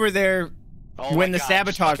you done- over there Oh when my the God,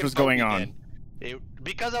 sabotage fucking was vote going me on? then.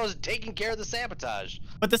 Because I was taking care of the sabotage.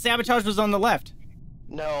 But the sabotage was on the left.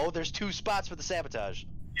 No, there's 2 spots for the sabotage.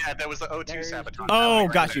 Yeah, that was the O2 sabotage. Oh,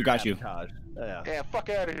 Right got there. you, got you. Sabotage. Yeah. Yeah, fuck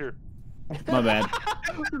out of here. My bad.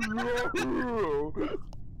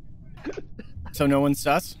 So no one's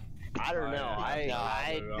sus? I don't know.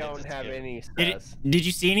 I don't have any sus. Did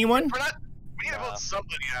you see anyone? We need to vote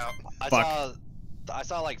somebody out. I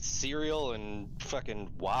saw like Cereal and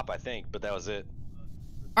fucking WAP, I think, but that was it.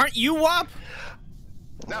 Aren't you WAP?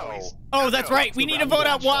 No. Oh, that's right. We need to vote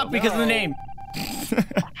out WAP because of the name.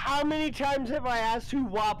 How many times have I asked who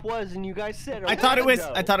WAP was and you guys said? I thought it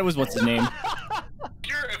was what's his name?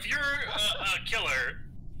 If you're a killer,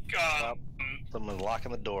 Someone's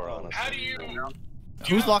locking the door on us. how do you?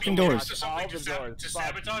 Who's locking doors? To something to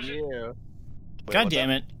sabotage it? God damn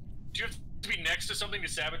it. Do you have to be next to something to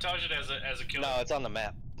sabotage it as a killer? No, it's on the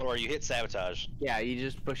map. Or you hit sabotage. Yeah, you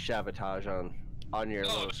just push sabotage on your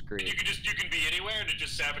little screen. You can be anywhere and it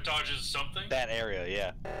just sabotages something? That area,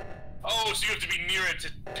 yeah. Oh, so you have to be near it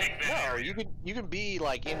to pick that area. you can be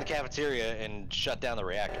like in the cafeteria and shut down the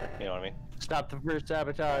reactor. You know what I mean? Stop the first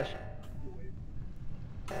sabotage.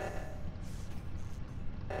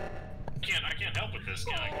 I can't help with this,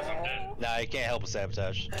 can I? Because I'm dead. Nah, you can't help with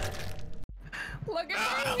sabotage. Look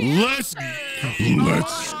at me. Let's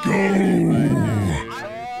go.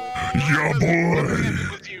 Yeah, boy.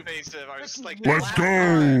 With you, Vaesive. I was like, Let's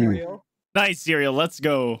go. Nice, Cereal. Let's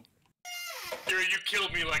go. You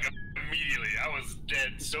killed me like immediately. I was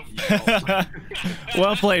dead so fast.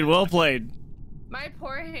 Well played. Well played. My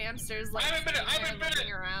poor hamster's like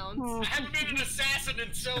looking around. I haven't been an assassin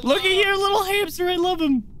in so long. Look at here, little hamster. I love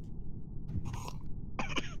him.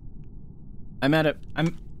 I'm out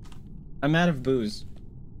of booze.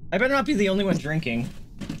 I better not be the only one drinking.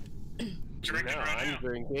 Drinking right now.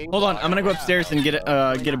 Drinking. Hold on, I'm gonna go upstairs and get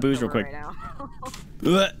a booze real quick.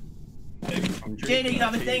 Jenny, you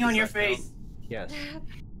have a thing on your face. Yes.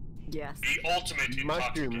 Yes. The ultimate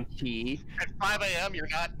mushroom tea. At 5 a.m. you're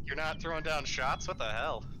not throwing down shots? What the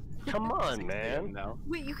hell? Come on, man. No.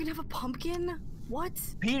 Wait, you can have a pumpkin? What?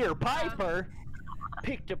 Peter Piper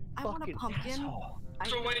picked a I want a fucking pumpkin. asshole.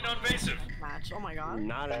 So waiting on Vaesive. Match. Oh my god.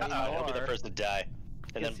 Not I'll be the anymore. first to die,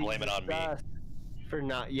 and then blame it on me. For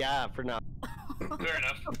not. Fair enough.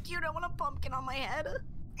 So cute. I want a pumpkin on my head.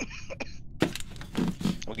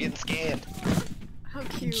 I'm getting scanned. How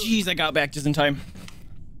cute. Jeez, I got back just in time.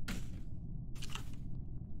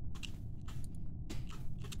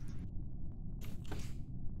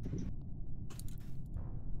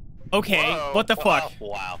 Okay, Whoa. what the fuck?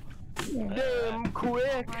 Wow. Damn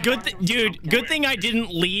quick. Good thing I didn't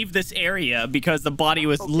leave this area because the body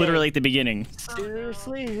was literally at the beginning.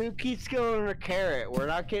 Seriously, who keeps going to carrot? We're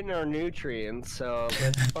not getting our nutrients, so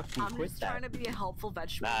let's fucking I'm quit just that. trying to be a helpful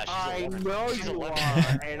vegetable. I know you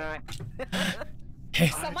are, and I.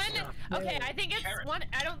 Someone. Okay, I think it's one.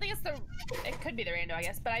 I don't think it's the. It could be the rando, I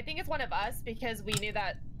guess, but I think it's one of us because we knew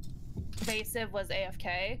that Vaesive was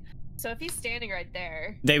AFK. So if he's standing right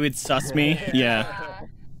there, They would sus me? Yeah.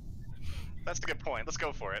 That's a good point. Let's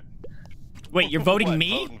go for it. Wait, you're voting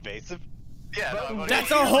me? Voting Vaesive? Yeah, no, I'm voting That's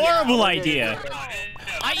for a you. horrible idea.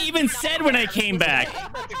 I even said when I came back.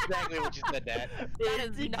 That's exactly what you said, Dad. that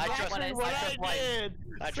is not what I said.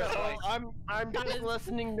 I trust So White. I'm just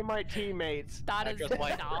listening to my teammates. That is just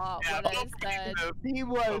like- not Yeah, what I said. He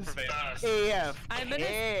was for Vaesive. AF. I'm gonna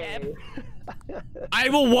skip. I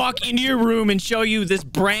will walk into your room and show you this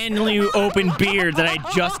brand new open beer that I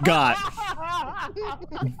just got.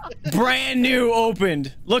 Brand new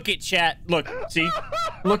opened. Look at chat. Look, see?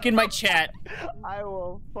 Look in my chat. I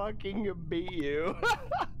will fucking beat you.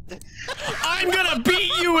 I'm gonna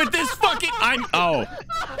beat you with this fucking.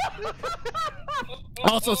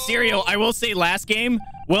 Also, Cereal, I will say last game,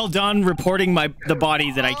 well done reporting the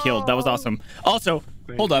body that I killed. That was awesome. Also,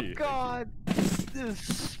 hold up. God.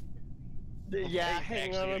 Yeah,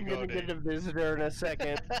 hang on. I'm gonna get a visitor in a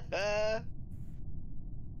second.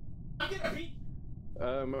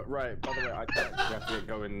 Right, by the way, we have to get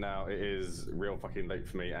going now. It is real fucking late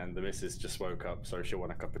for me, and the missus just woke up, so she'll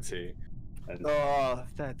want a cup of tea. And Oh,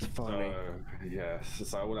 that's funny. yes,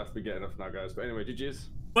 so I will have to be getting off now, guys. But anyway, GG's.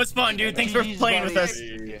 What's fun, dude? Thanks for playing with us. Yeah,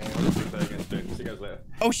 see you guys later.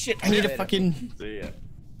 Oh shit, I need to fucking. See ya.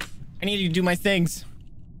 I need to do my things.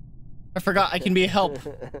 I forgot I can be a help.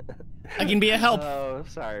 I can be a help. Oh,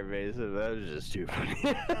 sorry, Vaesive. That was just too funny.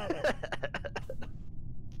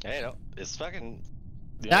 Hey, no, it's fucking.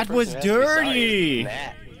 the That only was person who has to be sorry dirty. is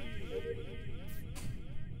Nat.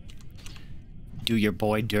 Do your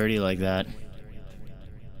boy dirty like that.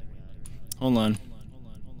 Hold on.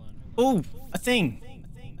 Oh, a thing.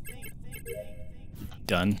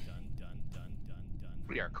 Done.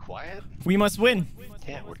 We are quiet. We must win.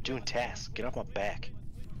 Yeah, we're doing tasks. Get off my back.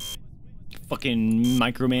 Fucking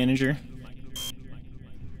micromanager.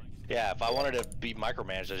 Yeah, if I wanted to be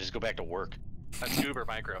micromanaged, I'd just go back to work. That's uber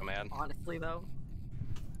micro, man. Honestly, though.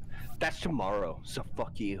 That's tomorrow, so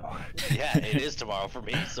fuck you. Yeah, it is tomorrow for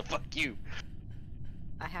me, so fuck you.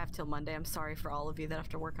 I have till Monday. I'm sorry for all of you that have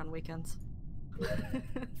to work on weekends. I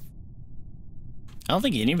don't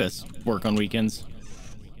think any of us work on weekends.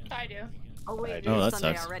 I do. Oh wait, Oh, it's that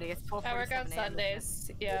Sunday sucks. already. It's 12:47 I work on a.m.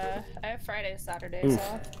 Sundays. Yeah, I have Fridays, Saturdays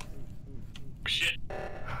off. Shit.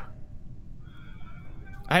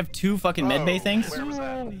 I have 2 fucking med bay things. Where was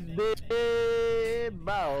that?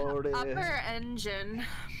 Upper engine.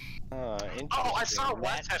 Oh, I saw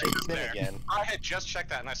Wes heading there. Again. I had just checked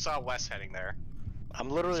that and I saw Wes heading there. I'm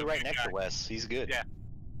literally He's a right good next guy. to Wes. He's good. Yeah,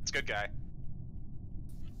 it's a good guy.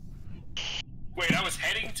 Wait, I was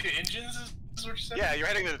heading to engines? Is what you said? Yeah, you're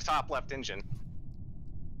heading to the top left engine.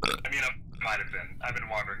 I mean, I might have been. I've been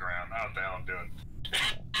wandering around. I don't know what the hell I'm doing.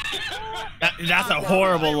 That's a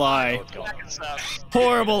horrible lie. Uh,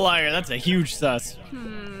 Horrible liar. That's a huge sus.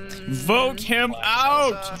 Vote him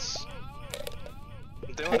out.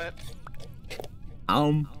 I'm doing it. I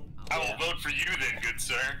will vote for you then, good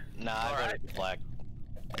sir. Nah, I voted for Black.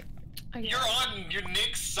 You're on your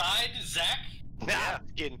Nick's side, Zach? Nah, I'm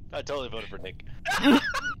kidding. I totally voted for Nick.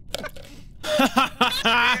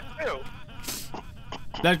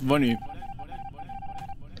 That's funny.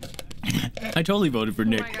 I totally voted for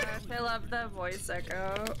Nick. Oh my gosh, I love the voice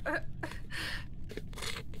echo.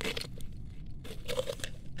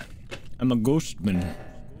 I'm a ghostman.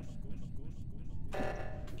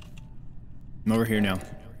 I'm over here now.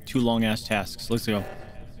 2 long ass tasks. Let's go.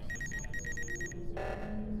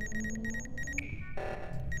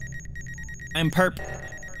 I'm perp.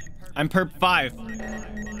 I'm perp 5.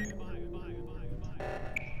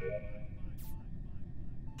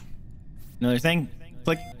 Another thing.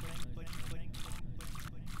 Click.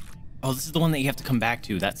 Oh, this is the one that you have to come back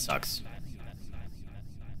to. That sucks.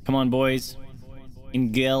 Come on, boys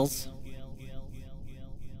and girls.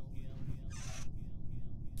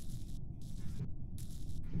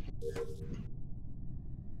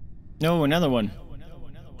 No, another one.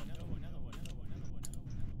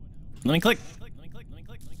 Let me click.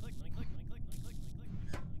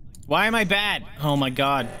 Why am I bad? Oh my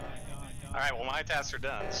god. Alright, well my tasks are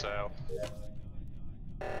done, so...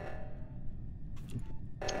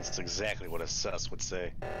 That's exactly what a sus would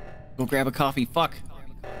say. Go grab a coffee. Fuck.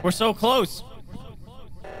 We're so close.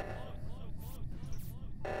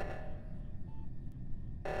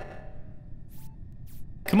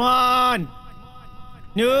 Come on.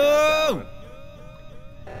 No.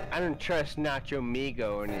 I don't trust Nacho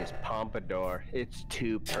Migo and his pompadour. It's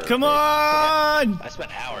too perfect. Come on. I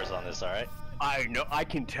spent hours on this, alright? I know. I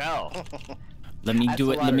can tell. Let me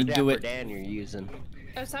do it. Let me do it. Dan, you're using.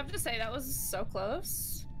 I just have to say that was so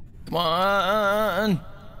close. Come on.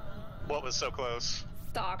 What was so close?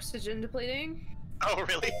 The oxygen depleting. Oh,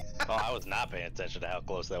 really? Oh, I was not paying attention to how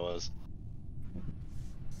close that was.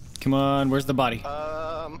 Come on. Where's the body?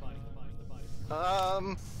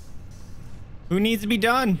 Who needs to be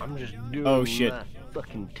done? I'm just doing Oh shit. my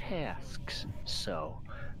fucking tasks. So,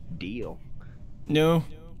 deal. No.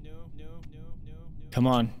 Come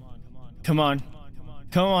on. Come on.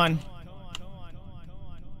 Come on.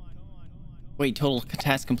 Wait, total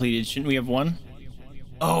task completed. Shouldn't we have 1?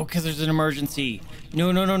 Oh, because there's an emergency.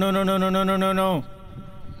 No, no, no, no, no, no, no, no, no, no, no.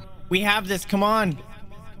 We have this. Come on.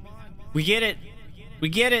 We get it. We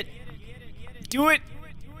get it. Do it.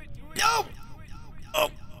 No. Oh,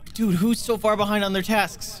 dude, who's so far behind on their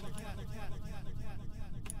tasks?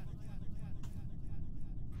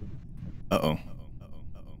 Uh-oh.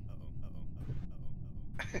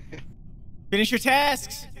 Finish your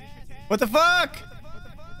tasks. What the fuck?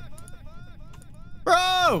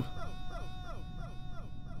 Bro!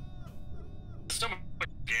 So much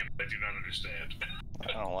game I do not understand.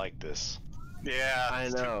 I don't like this. Yeah, I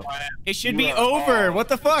know. It should You be are over. all What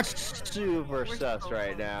the fuck? Super sus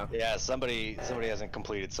right now. Yeah, somebody hasn't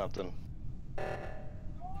completed something.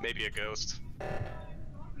 Maybe a ghost.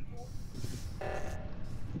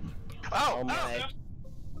 Oh my.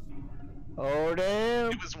 Oh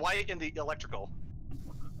damn. It was white in the electrical.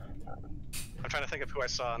 I'm trying to think of who I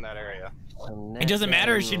saw in that area. It doesn't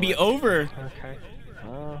matter. It should be over. Okay.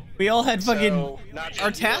 We all had fucking... So, not Our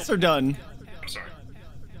tasks are done. I'm sorry.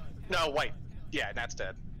 No, white. Yeah, Nat's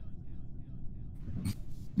dead.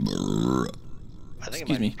 I think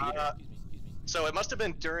Excuse me. So it must have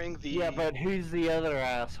been during the. Yeah, but who's the other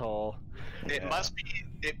asshole? It must be.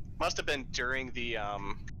 It must have been during the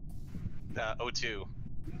O2.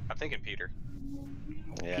 I'm thinking Peter.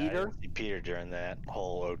 Yeah, Peter? I didn't see Peter during that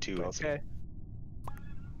whole O2 incident. Okay.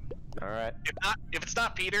 All right. If it's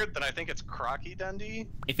not Peter, then I think it's Crocky Dundee.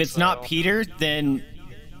 If it's not Peter, then...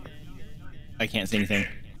 I can't say anything.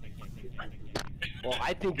 Well,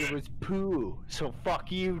 I think it was Pooh, so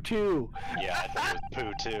fuck you too. Yeah, I think it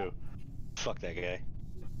was Pooh too. Fuck that guy.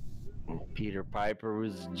 Peter Piper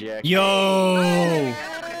was Jack. Yo!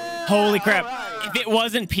 Holy crap. If it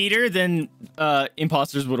wasn't Peter, then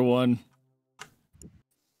imposters would have won.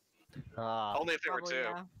 Only if there were Probably, two.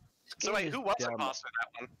 yeah. So wait, who was dumb. imposter in that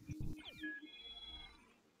one?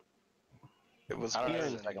 It was I don't know, Peter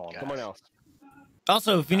it's and the second one. Someone else.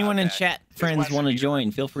 Also, if anyone in Okay. chat This friends one's want to Peter.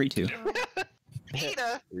 join, feel free to.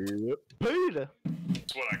 Peter. Peter.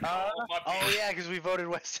 That's what I call my Oh yeah, because we voted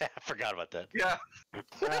West. I forgot about that. Yeah.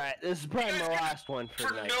 Alright, this is probably my last one for For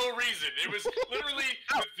tonight. no reason. It was literally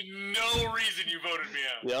with no reason you voted me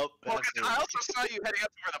out. Yep. Well, that's 'cause I also saw you heading up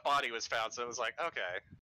to where the body was found, so it was like, okay.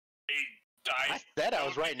 I said I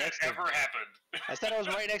was don't right think next that to. ever happened. I said I was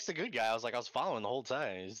right next to good guy. I was like, I was following the whole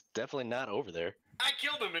time. He's definitely not over there. I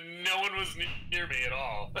killed him and no one was near me at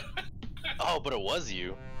all. Oh, but it was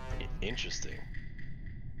you. Interesting.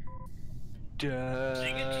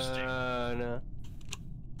 Interesting.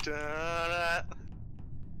 Da-da.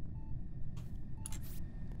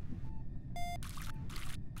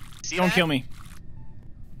 See Don't that? kill me.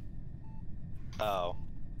 Oh.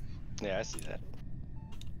 Yeah, I see that.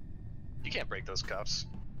 You can't break those cuffs.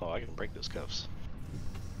 Oh, I can break those cuffs.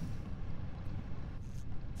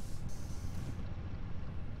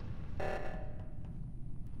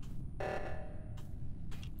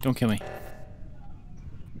 Don't kill me.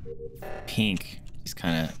 Pink just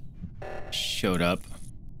kind of showed up.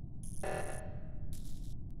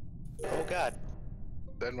 Oh God.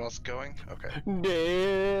 Then what's going? Okay.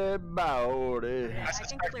 Dead body. I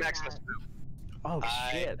suspect clear Maximus. that. Oh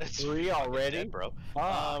shit, It's 3 already? dead, bro.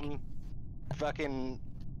 Fuck. Fucking.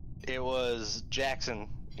 It was Jackson.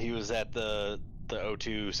 He was at the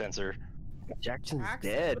O2 sensor. Jackson's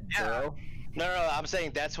Jackson? dead, bro. No, I'm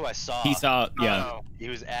saying that's who I saw. He saw, yeah. Oh, He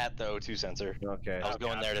was at the O2 sensor. Okay. I was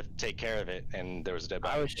going there to take care of it, and there was a dead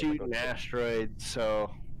body. I was shooting asteroids,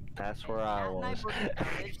 so that's where I Nat and I was. both did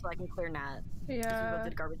garbage, so I can clear Nat. 'Cause we both Yeah.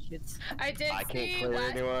 did garbage shoots. I did I can't see clear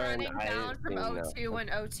Wes anyone. running I down from didn't see O2 when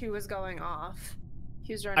O2 was going off.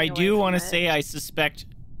 He was running I away do from want to it. say I suspect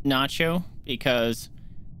Nacho because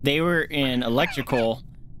they were in electrical,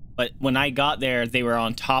 but when I got there, they were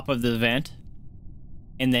on top of the vent,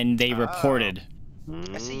 and then they reported.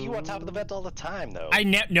 I see you on top of the vent all the time, though.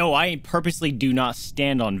 No, I purposely do not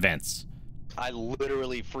stand on vents. I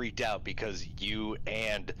literally freaked out because you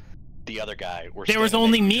and the other guy were. There was standing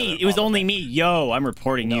only next to each me. other It was on the only vent. me. Yo, I'm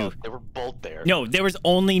reporting No, you. they were both there. No, there was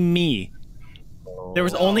only me. There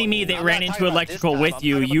was only me that I'm ran not into talking about this electrical time, with I'm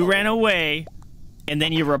you. talking about You the- ran away, and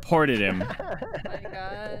then you reported him. Oh my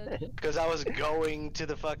god. Because I was going to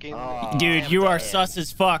the fucking. Dude, you are man. sus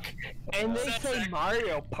as fuck. And they say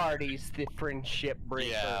Mario Party's the friendship breaker.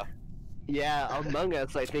 Yeah. Yeah, Among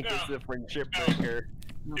Us, I think, is No. the friendship breaker.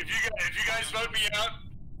 If you guys vote me out,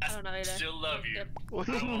 I don't know either. still love you.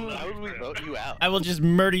 How would we vote you out? I will just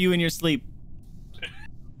murder you in your sleep.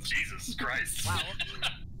 Jesus Christ. Wow.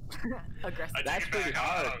 Aggressive. I That's take it pretty back.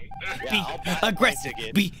 hard. Yeah, Be I'll buy a plane aggressive.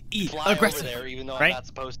 ticket, Be fly aggressive. over there, even though Right? I'm not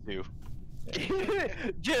supposed to.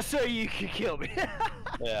 Just so you can kill me.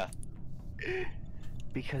 Yeah.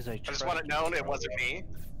 Because I I just want it known it wasn't me.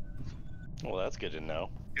 Well, that's good to know.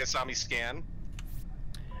 You saw me scan.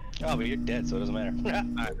 Oh, but you're dead, so it doesn't matter.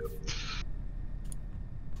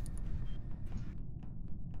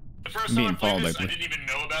 The first I'm time I being followed played this, by I didn't even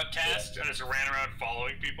know about tasks. I just ran around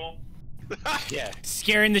following people. Yeah.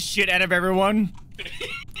 Scaring the shit out of everyone. Man,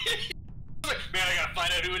 I gotta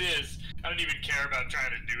find out who it is. I don't even care about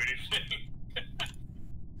trying to do anything.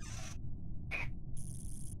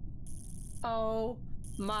 Oh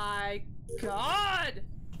my god!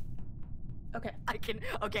 Okay. I can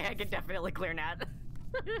definitely clear Nat.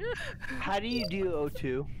 How do you do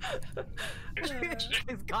O2?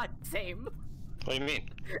 It's God same. What do you mean?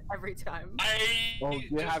 Every time. Oh,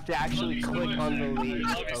 you have to actually love you so click much. on the I leaves.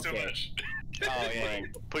 love you so Okay. much. Oh, yeah. You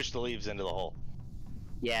push the leaves into the hole.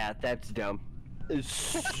 Yeah, that's dumb. It's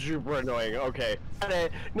super annoying. Okay.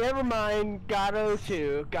 Never mind. Got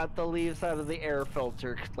O2. Got the leaves out of the air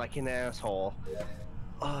filter like an asshole.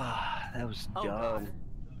 Ah, that was Oh, dumb. God.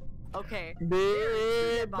 Okay. Big There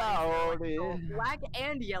are two dead bodies body. now, black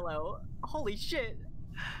and yellow. Holy shit.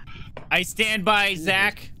 I stand by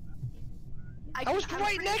Zach. I was I'm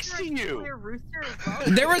right pretty next sure to I can you. clear Rooster as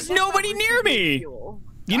well. There was I thought nobody Rooster near was me. fuel.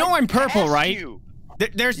 You know I'm purple, Passed right? You.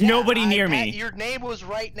 There's Yeah, nobody near I me. Your name was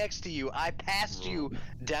right next to you. I passed you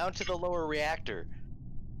down to the lower reactor,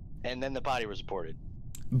 and then the body was reported.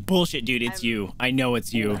 Bullshit, dude. It's you. I know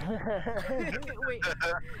it's you. Wait,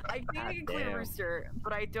 I think I can clear damn. Rooster,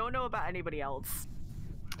 but I don't know about anybody else.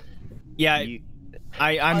 Yeah,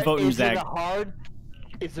 I'm voting Is Zach. it hard?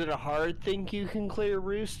 Is it a hard thing you can clear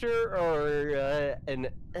Rooster, or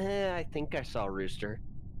I think I saw Rooster.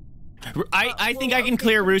 I think I can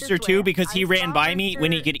clear Rooster too because he ran by me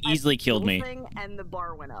when he could easily killed me. And the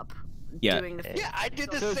bar went up. Yeah. Yeah, I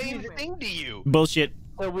did the same thing to you. Bullshit.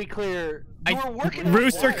 So we clear.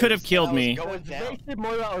 Rooster could have killed me. Was Vaesive,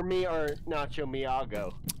 Moira, or me, or Nacho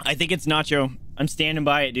Miyago? I think it's Nacho. I'm standing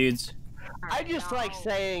by it, dudes. I just like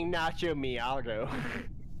saying Nacho Miyago.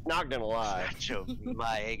 Not gonna lie. Nacho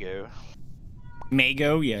Miyago.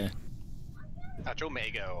 Mago, yeah. Nacho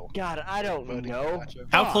Mago. God, I don't know.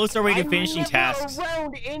 How close are we to finishing I'm tasks? never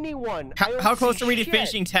around anyone. How close are we to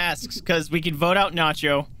finishing tasks? Because we can vote out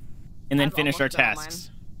Nacho and then finish our tasks.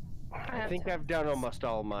 I think I've done almost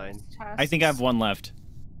all mine. I think I have one left.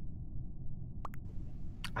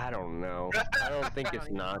 I don't know. I don't think it's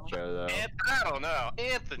Nacho though. I don't know.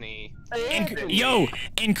 Anthony. Yo,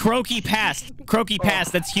 and Croaky passed. Croaky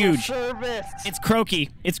passed. That's huge. Service. It's Croaky.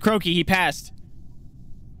 It's Croaky. He passed.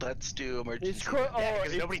 Let's do emergency. It's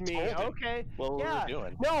it's nobody me. told him. Okay. What were yeah. we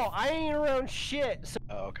doing? No, I ain't around shit. So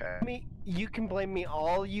Oh, okay. you can blame me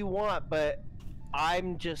all you want, but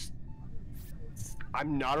I'm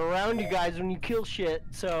not around you guys when you kill shit.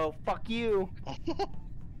 So fuck you.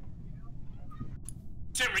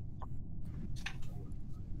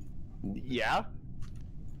 Yeah.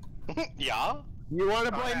 Yeah. You want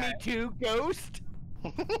to blame me too, Ghost?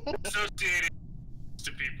 Associated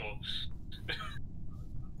to people.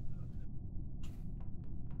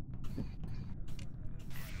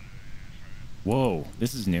 Whoa,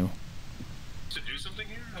 this is new. To do something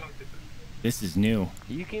here? I don't get that. This is new.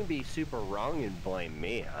 You can be super wrong and blame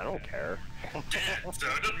me. I don't care. So it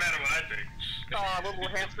doesn't matter what I think. Oh, a little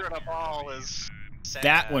hamster in a ball is sad.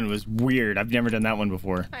 That one was weird. I've never done that one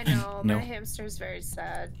before. I know, No. my hamster's very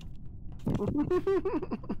sad.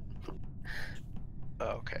 Oh,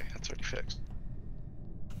 okay, that's already fixed.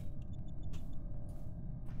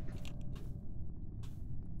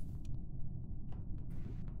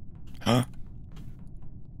 Huh?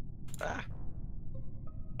 Ah.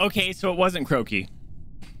 Okay, so it wasn't Croaky.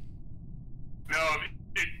 No,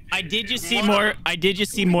 I did just see more. I did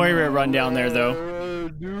just see Moira run down there, though.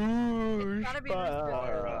 Gotta be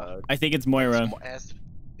Rooster. I think it's Moira.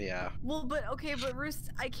 Yeah. Well, but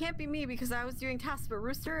Rooster, I can't be me because I was doing tasks, but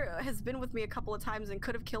Rooster has been with me a couple of times and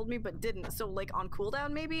could have killed me, but didn't. So, like, on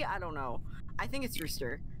cooldown, maybe? I don't know. I think it's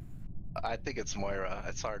Rooster. I think it's Moira.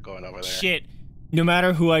 I saw her going over there. Shit. No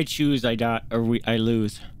matter who I choose, I die or I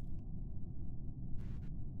lose.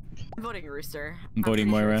 I'm voting Rooster. I'm voting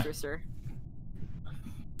pretty sure Moira. it's Rooster.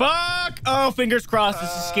 Fuck! Oh, fingers crossed. This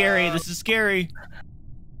is scary. This is scary.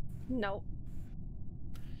 Nope.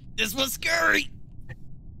 This was scary.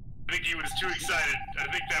 I think he was too excited. I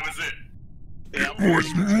think that was it. It was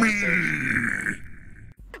me.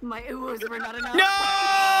 My oohs were not enough.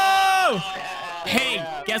 No! Hey,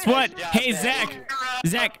 guess what? Hey,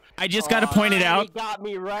 Zach, I just gotta point it out. He got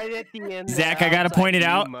me right at the end. Zach, I gotta point it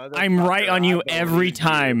out. I'm right on you every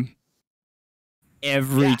time.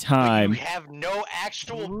 Every time. You have no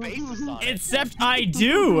actual basis on it. Except I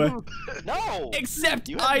do. No. Except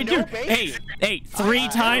You have I no do. basis. Hey, 3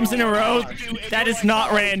 times in a row. That is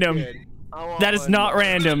not random. That is not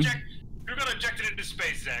random. You're gonna inject it into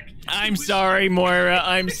space, Zach. I'm sorry, Moira.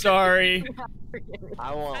 I'm sorry.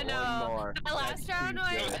 I want I know. one more. The last round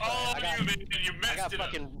was. All of you, man, you messed it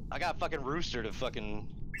up. I got fucking Rooster to fucking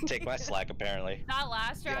take my slack apparently. That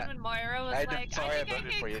last round when Moira was like, sorry, I think I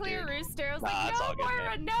voted for can you, clear dude. Rooster. I was Nah, it's all like, no, good, Moira,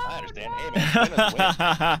 man. no. I understand. No.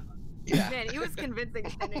 Hey, man, Yeah. Man, he was convincing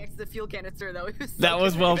standing next to the fuel canister, though. He was so That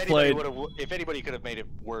was well played. If anybody could have made it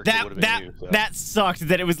work, it would have been you. So. That sucked.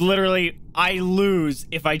 That it was literally I lose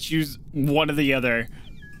if I choose one or the other.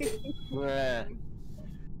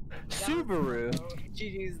 Subaru.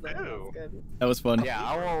 GG's, though. That was good. That was fun. Yeah,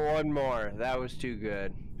 I want one more. That was too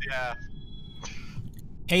good. Yeah.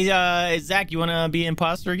 Hey, Zach, you wanna be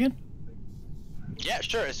imposter again? Yeah,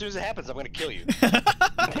 sure. As soon as it happens, I'm gonna kill you.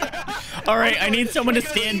 All right, I need someone to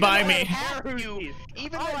stand by me.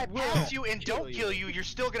 Even though I pass you and don't kill you, you're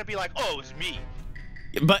still gonna be like, oh, it's me.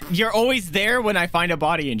 But you're always there when I find a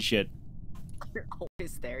body and shit. You're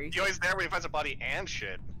always there. You're always there when he finds a body and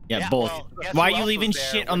shit. Yeah, both. well, guess Why who are you else leaving was there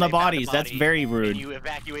shit when on the they found a bodies? That's body very and rude. you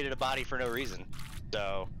evacuated a body for no reason.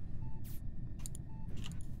 So.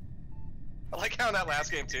 I like how in that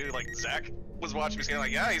last game too, like Zach was watching me scan,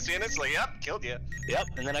 like, yeah, you seeing this? Like, yep, killed you. Yep,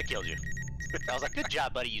 and then I killed you. I was like, good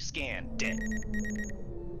job, buddy, you scanned. Dead.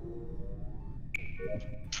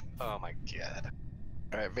 Oh my god.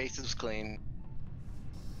 Alright, Vaesive's clean.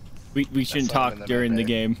 We shouldn't all I'm in talk the during the bed.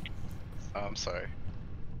 game. Oh, I'm sorry.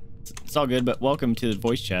 It's all good, but welcome to the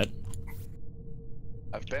voice chat.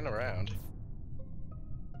 I've been around.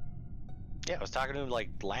 Yeah, I was talking to him like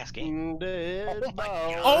last game.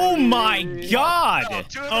 Oh my god!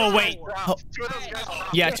 Oh wait. Two of those guys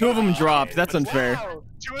dropped. Yeah, 2 of them dropped. That's unfair.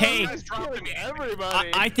 Two of Hey, those guys dropped immediately.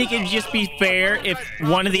 Everybody. I think it'd just be fair if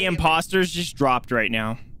one of the imposters just dropped right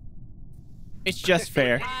now. It's just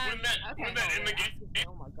fair. Okay. In the game.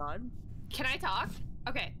 Oh my god. Can I talk?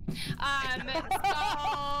 Okay. So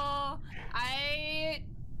I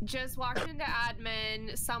just walked into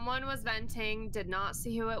admin. Someone was venting. Did not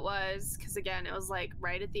see who it was because again, it was like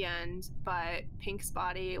right at the end. But Pink's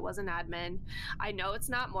body was an admin. I know it's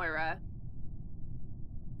not Moira.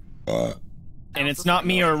 And it's not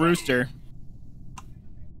me or Rooster.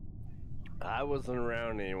 I wasn't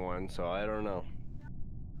around anyone, so I don't know.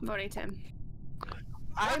 Voting Tim.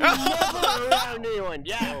 I'm never around anyone.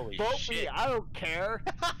 Yeah, Holy vote me. shit. I don't care.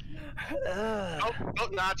 Oh,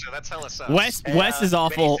 Nacho, that's hella sus. Wes is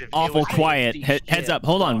awful quiet. Heads up.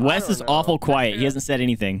 Hold on. Wes is awful quiet. He hasn't said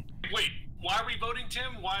anything. Wait, why are we voting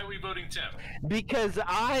Tim? Why are we voting Tim? Because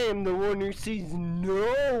I am the one who sees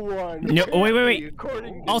no one. No, wait.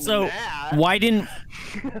 According to Also, Matt. why didn't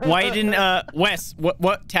Wes?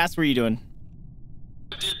 What task were you doing?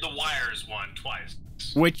 I did the wires one twice.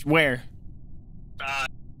 Where?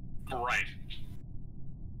 Right.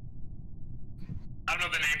 I don't know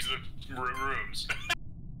the names of the rooms.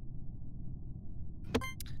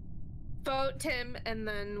 Vote Tim and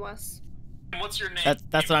then Wes. What's your name?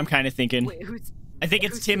 That's what I'm kind of thinking. Wait, who's... I think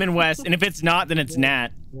it's Tim and Wes, and if it's not, then it's Nat.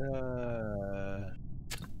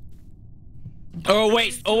 Oh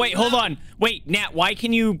wait, hold on. Wait, Nat, why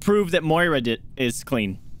can you prove that Moira is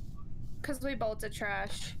clean? Because we both did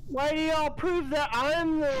trash. Why do y'all prove that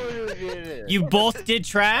I'm the one who did it? You both did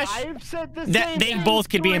trash? I've said the That same they thing both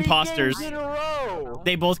could be 3 imposters. games in a row.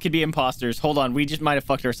 They both could be imposters. Hold on, we just might have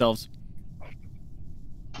fucked ourselves.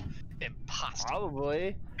 Imposter.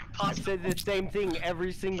 Probably. I've said the same thing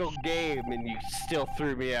every single game, and you still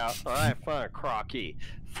threw me out. All right, fine, Crocky.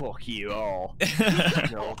 Fuck you all.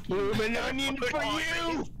 No bloomin' onion for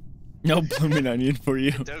you. No bloomin' onion for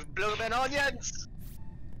you. Those bloomin' onions.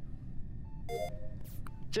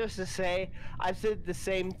 Just to say, I've said the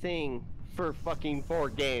same thing for fucking 4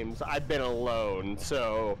 games. I've been alone,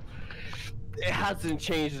 so it hasn't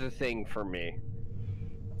changed a thing for me.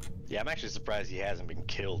 Yeah, I'm actually surprised he hasn't been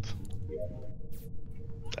killed.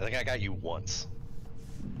 I think I got you once.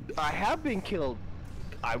 I have been killed.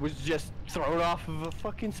 I was just thrown off of a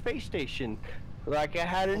fucking space station. Like I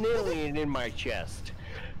had an alien in my chest.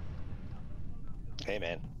 Hey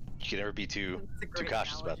man, you can never be too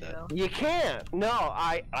cautious about that. You can't. No,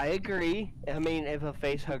 I agree. I mean, if a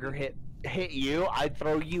face hugger hit you, I'd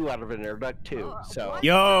throw you out of an air duct too. So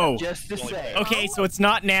Yo. just to say. Okay, so it's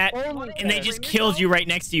not Nat, and they just killed you right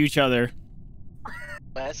next to each other.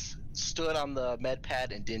 Wes stood on the med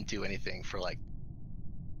pad and didn't do anything for like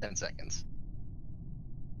 10 seconds.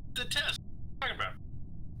 The test. What are you talking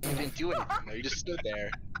about? You didn't do anything. No, you just stood there.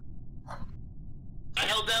 I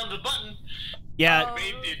held down the button. Yeah.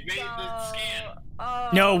 It made the scan.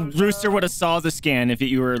 No, Rooster would have saw the scan if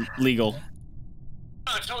you were legal.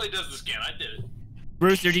 No, it totally does the scan. I did it.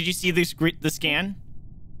 Rooster, did you see the scan?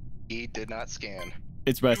 He did not scan.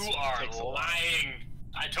 It's Wes. You are lying.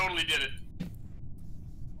 I totally did it.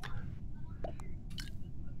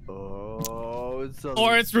 Oh, it's a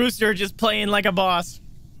Or it's Rooster just playing like a boss.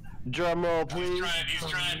 drum roll, please. He's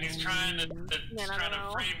trying to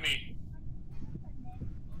frame me.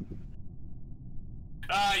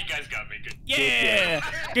 Ah, you guys got me. Good. Yeah!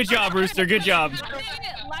 Good job, Rooster. Good job.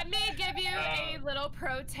 Let me give you a little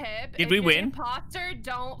pro tip. Did we If you're win? an imposter,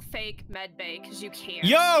 don't fake medbay because you can't.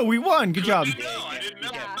 Yo, we won. Good job. No, I didn't know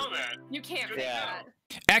that. You can't fake that.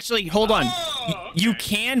 Actually, hold on. Oh, You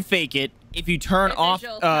can fake it if you turn The off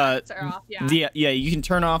visual effects are off, yeah. yeah, you can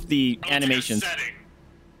turn off the it's like a animations. setting.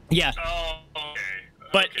 Yeah. Oh, okay.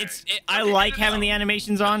 But Okay. I like having the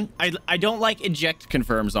animations on. I don't like eject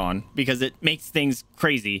confirms on because it makes things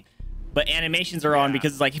crazy. But animations are on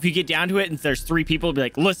because it's like if you get down to it and there's 3 people, it'll be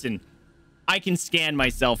like, listen, I can scan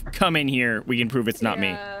myself. Come in here. We can prove it's not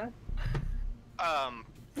me.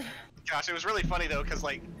 Gosh, it was really funny though, because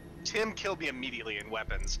like Tim killed me immediately in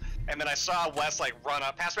weapons, and then I saw Wes like run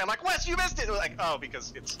up past me. I'm like, Wes, you missed it. Like, oh,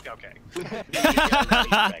 because it's okay.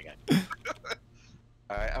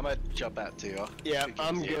 Alright, I'm gonna jump out too. Yeah,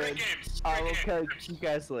 I'm good. I will catch you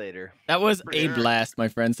guys later. That was a blast, my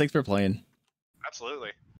friends. Thanks for playing. Absolutely.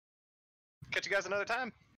 Catch you guys another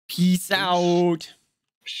time. Peace out.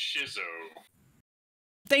 Shizzo.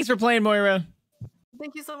 Thanks for playing, Moira.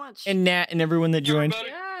 Thank you so much. And Nat and everyone that joined.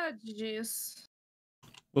 Yeah, jeez.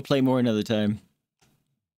 We'll play more another time.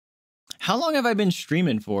 How long have I been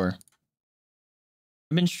streaming for?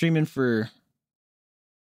 I've been streaming for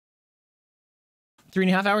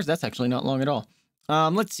 3.5 hours. That's actually not long at all.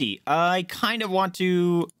 Let's see. I kind of want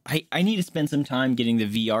to. I need to spend some time getting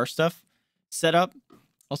the VR stuff set up.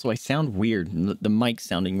 Also, I sound weird. The mic's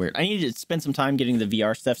sounding weird. I need to spend some time getting the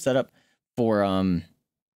VR stuff set up for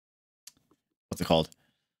what's it called?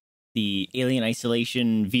 The Alien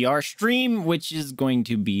Isolation VR stream, which is going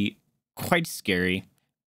to be quite scary.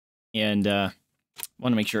 And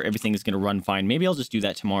want to make sure everything is going to run fine. Maybe I'll just do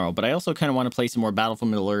that tomorrow. But I also kind of want to play some more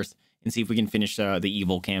Battlefield Middle-earth and see if we can finish the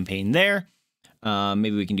Evil campaign there.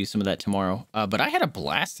 Maybe we can do some of that tomorrow. But I had a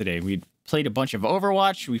blast today. We played a bunch of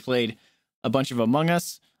Overwatch. We played a bunch of Among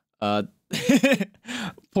Us.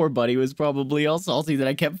 Poor Buddy was probably all salty that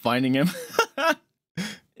I kept finding him.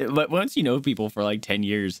 But once you know people for like 10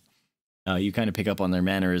 years, you kind of pick up on their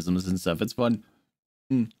mannerisms and stuff. It's fun.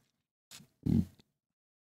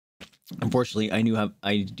 Unfortunately, I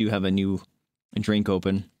do have a new drink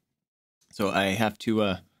open, so I have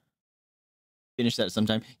to finish that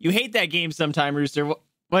sometime. You hate that game sometime, Rooster.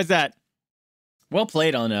 What's that? Well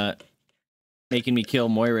played on making me kill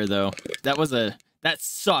Moira, though. That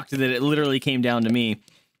sucked that it literally came down to me.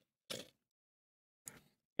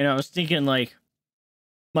 And I was thinking, like,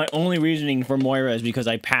 my only reasoning for Moira is because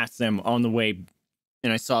I passed them on the way,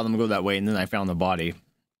 and I saw them go that way, and then I found the body.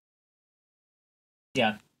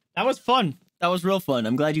 Yeah, that was fun. That was real fun.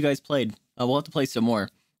 I'm glad you guys played. We'll have to play some more.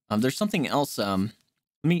 There's something else. I'm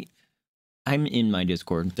in my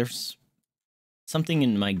Discord. There's something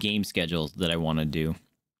in my game schedule that I want to do.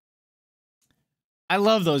 I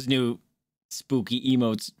love those new spooky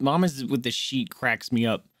emotes. Mama's with the sheet cracks me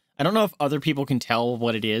up. I don't know if other people can tell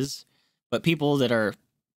what it is, but people that are,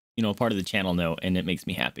 you know, part of the channel know, and it makes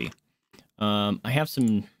me happy. I have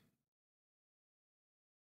some...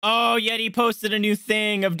 Oh, Yeti posted a new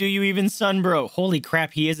thing of Do You Even Sunbro. Holy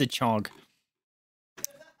crap, he is a chonk.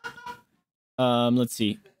 Let's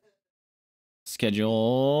see.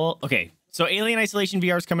 Schedule. Okay, so Alien Isolation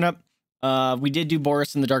VR is coming up. We did do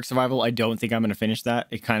Boris in the Dark Survival. I don't think I'm going to finish that.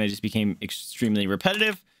 It kind of just became extremely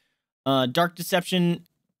repetitive. Dark Deception,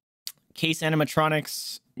 Case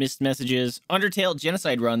Animatronics, Missed Messages, Undertale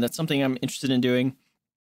Genocide Run. That's something I'm interested in doing.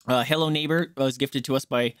 Hello Neighbor was gifted to us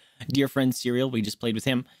by dear friend Serial. We just played with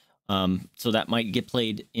him. So that might get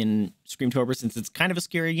played in Screamtober since it's kind of a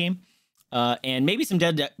scary game. And maybe some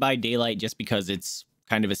Dead by Daylight just because it's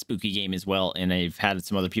kind of a spooky game as well. And I've had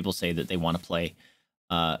some other people say that they want to play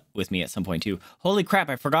with me at some point too. Holy crap,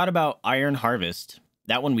 I forgot about Iron Harvest.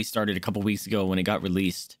 That one we started a couple weeks ago when it got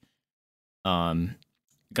released. Got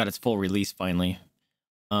its full release finally.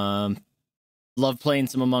 Love playing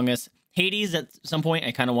some Among Us. Hades at some point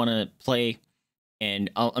I kind of want to play,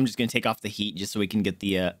 and I'm just going to take off the heat just so we can get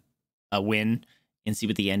the a win and see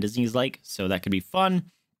what the end is like. So that could be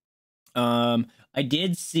fun. I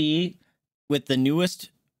did see with the newest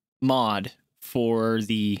mod for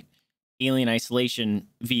the Alien Isolation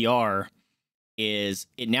VR is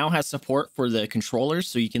it now has support for the controllers,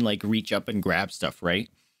 so you can like reach up and grab stuff, right?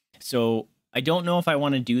 So I don't know if I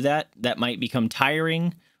want to do that. That might become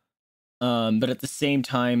tiring, but at the same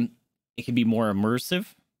time, it can be more immersive.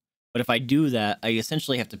 But if I do that, I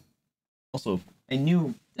essentially have to... Also, I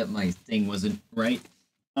knew that my thing wasn't right.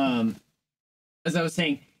 As I was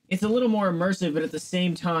saying, it's a little more immersive, but at the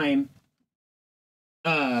same time...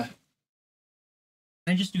 Can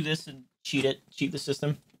I just do this and cheat it? Cheat the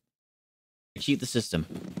system? Cheat the system.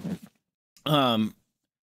 I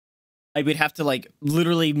would have to, like,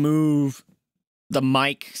 literally move the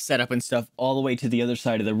mic setup and stuff all the way to the other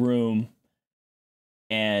side of the room.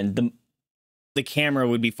 And the camera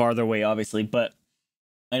would be farther away, obviously, but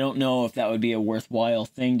I don't know if that would be a worthwhile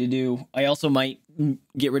thing to do. I also might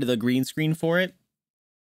get rid of the green screen for it,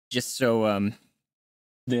 just so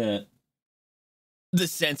the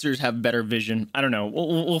sensors have better vision. I don't know.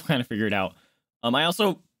 We'll kind of figure it out. I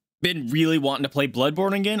also been really wanting to play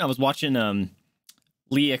Bloodborne again. I was watching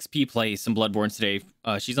Lee XP play some Bloodborne today.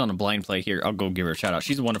 She's on a blind play here. I'll go give her a shout out.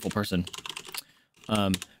 She's a wonderful person.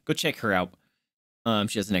 Go check her out.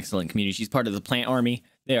 She has an excellent community. She's part of the Plant Army.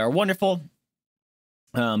 They are wonderful.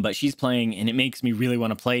 But she's playing, and it makes me really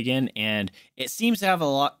want to play again. And it seems to have a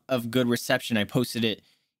lot of good reception. I posted it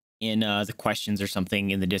in the questions or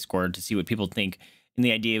something in the Discord to see what people think. And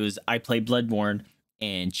the idea was I play Bloodborne,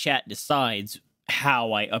 and chat decides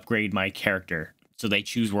how I upgrade my character. So they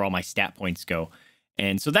choose where all my stat points go.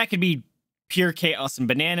 And so that could be pure chaos and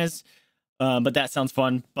bananas. But that sounds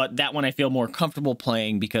fun. But that one I feel more comfortable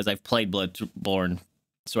playing because I've played Bloodborne,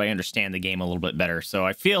 so I understand the game a little bit better. So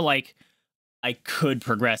I feel like I could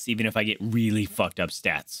progress even if I get really fucked up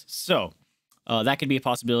stats. So that could be a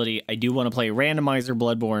possibility. I do want to play Randomizer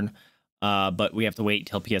Bloodborne, but we have to wait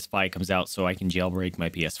until PS5 comes out so I can jailbreak my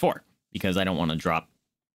PS4. because I don't want to drop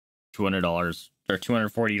 $200 or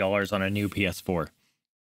 $240 on a new PS4.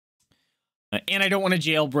 And I don't want to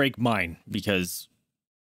jailbreak mine because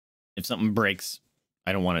if something breaks,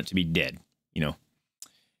 I don't want it to be dead, you know.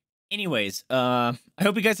 Anyways, I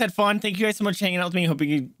hope you guys had fun. Thank you guys so much for hanging out with me. Hope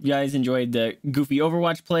you guys enjoyed the goofy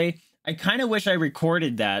Overwatch play. I kind of wish I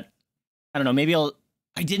recorded that. I don't know, maybe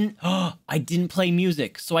I didn't play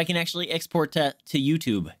music, so I can actually export to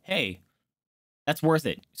YouTube. Hey, that's worth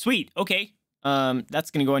it. Sweet, okay.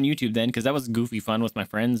 That's gonna go on YouTube then, because that was goofy fun with my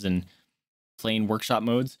friends and playing workshop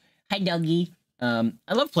modes. Hi, Dougie.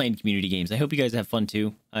 I love playing community games. I hope you guys have fun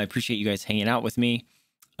too. I appreciate you guys hanging out with me.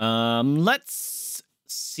 Let's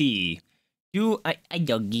see.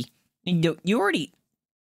 Dougie. You already...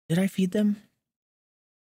 Did I feed them?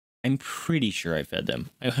 I'm pretty sure I fed them.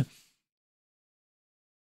 Did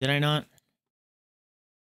I not?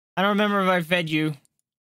 I don't remember if I fed you.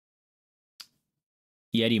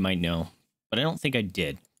 Yeti might know, but I don't think I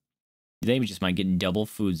did. They just might get double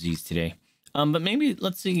foodsies today. But maybe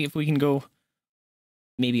let's see if we can go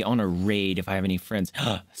maybe on a raid if I have any friends.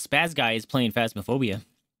 Spaz guy is playing Phasmophobia.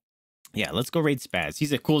 Yeah, let's go raid Spaz.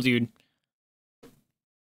 He's a cool dude.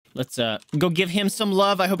 Let's go give him some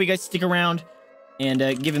love. I hope you guys stick around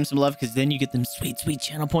and give him some love, because then you get them sweet, sweet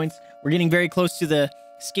channel points. We're getting very close to the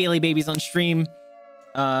Scaly Babies on stream.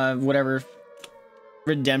 Whatever.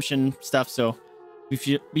 Redemption stuff, so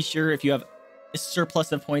be sure if you have a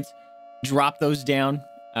surplus of points, drop those down.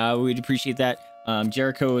 We'd appreciate that.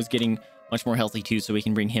 Jericho is getting much more healthy too, so we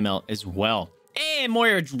can bring him out as well. And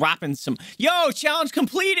Moira dropping some... Yo, challenge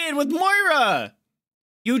completed with Moira!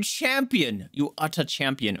 You champion. You utter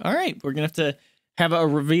champion. All right, we're going to have a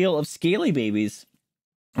reveal of Scaly Babies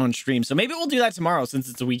on stream. So maybe we'll do that tomorrow since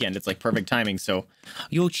it's a weekend. It's like perfect timing. So,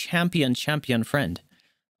 you champion friend.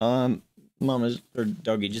 Mama's or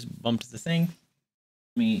doggy just bumped the thing.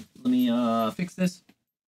 Let me fix this.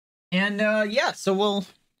 And yeah, so we'll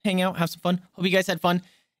hang out, have some fun. Hope you guys had fun.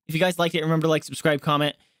 If you guys liked it, remember to like, subscribe,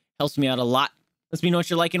 comment. Helps me out a lot. Lets me know what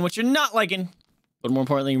you're liking, what you're not liking. But more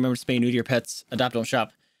importantly, remember to spay new to your pets, adopt, don't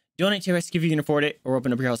shop. Donate to rescue if you can afford it, or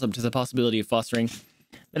open up your house up to the possibility of fostering.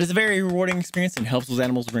 That is a very rewarding experience and helps those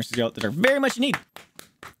animals and nurses out that are very much in need.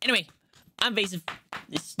 Anyway, I'm Vaesive.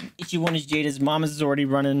 This itchy one is Jada's. Mama's is already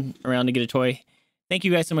running around to get a toy. Thank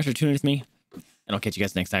you guys so much for tuning with me, and I'll catch you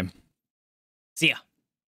guys next time. See ya.